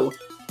below.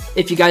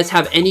 If you guys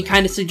have any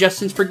kind of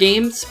suggestions for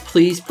games,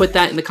 please put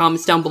that in the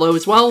comments down below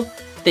as well.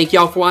 Thank you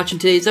all for watching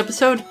today's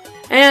episode,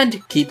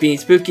 and keep being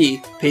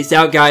spooky. Peace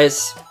out,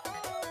 guys.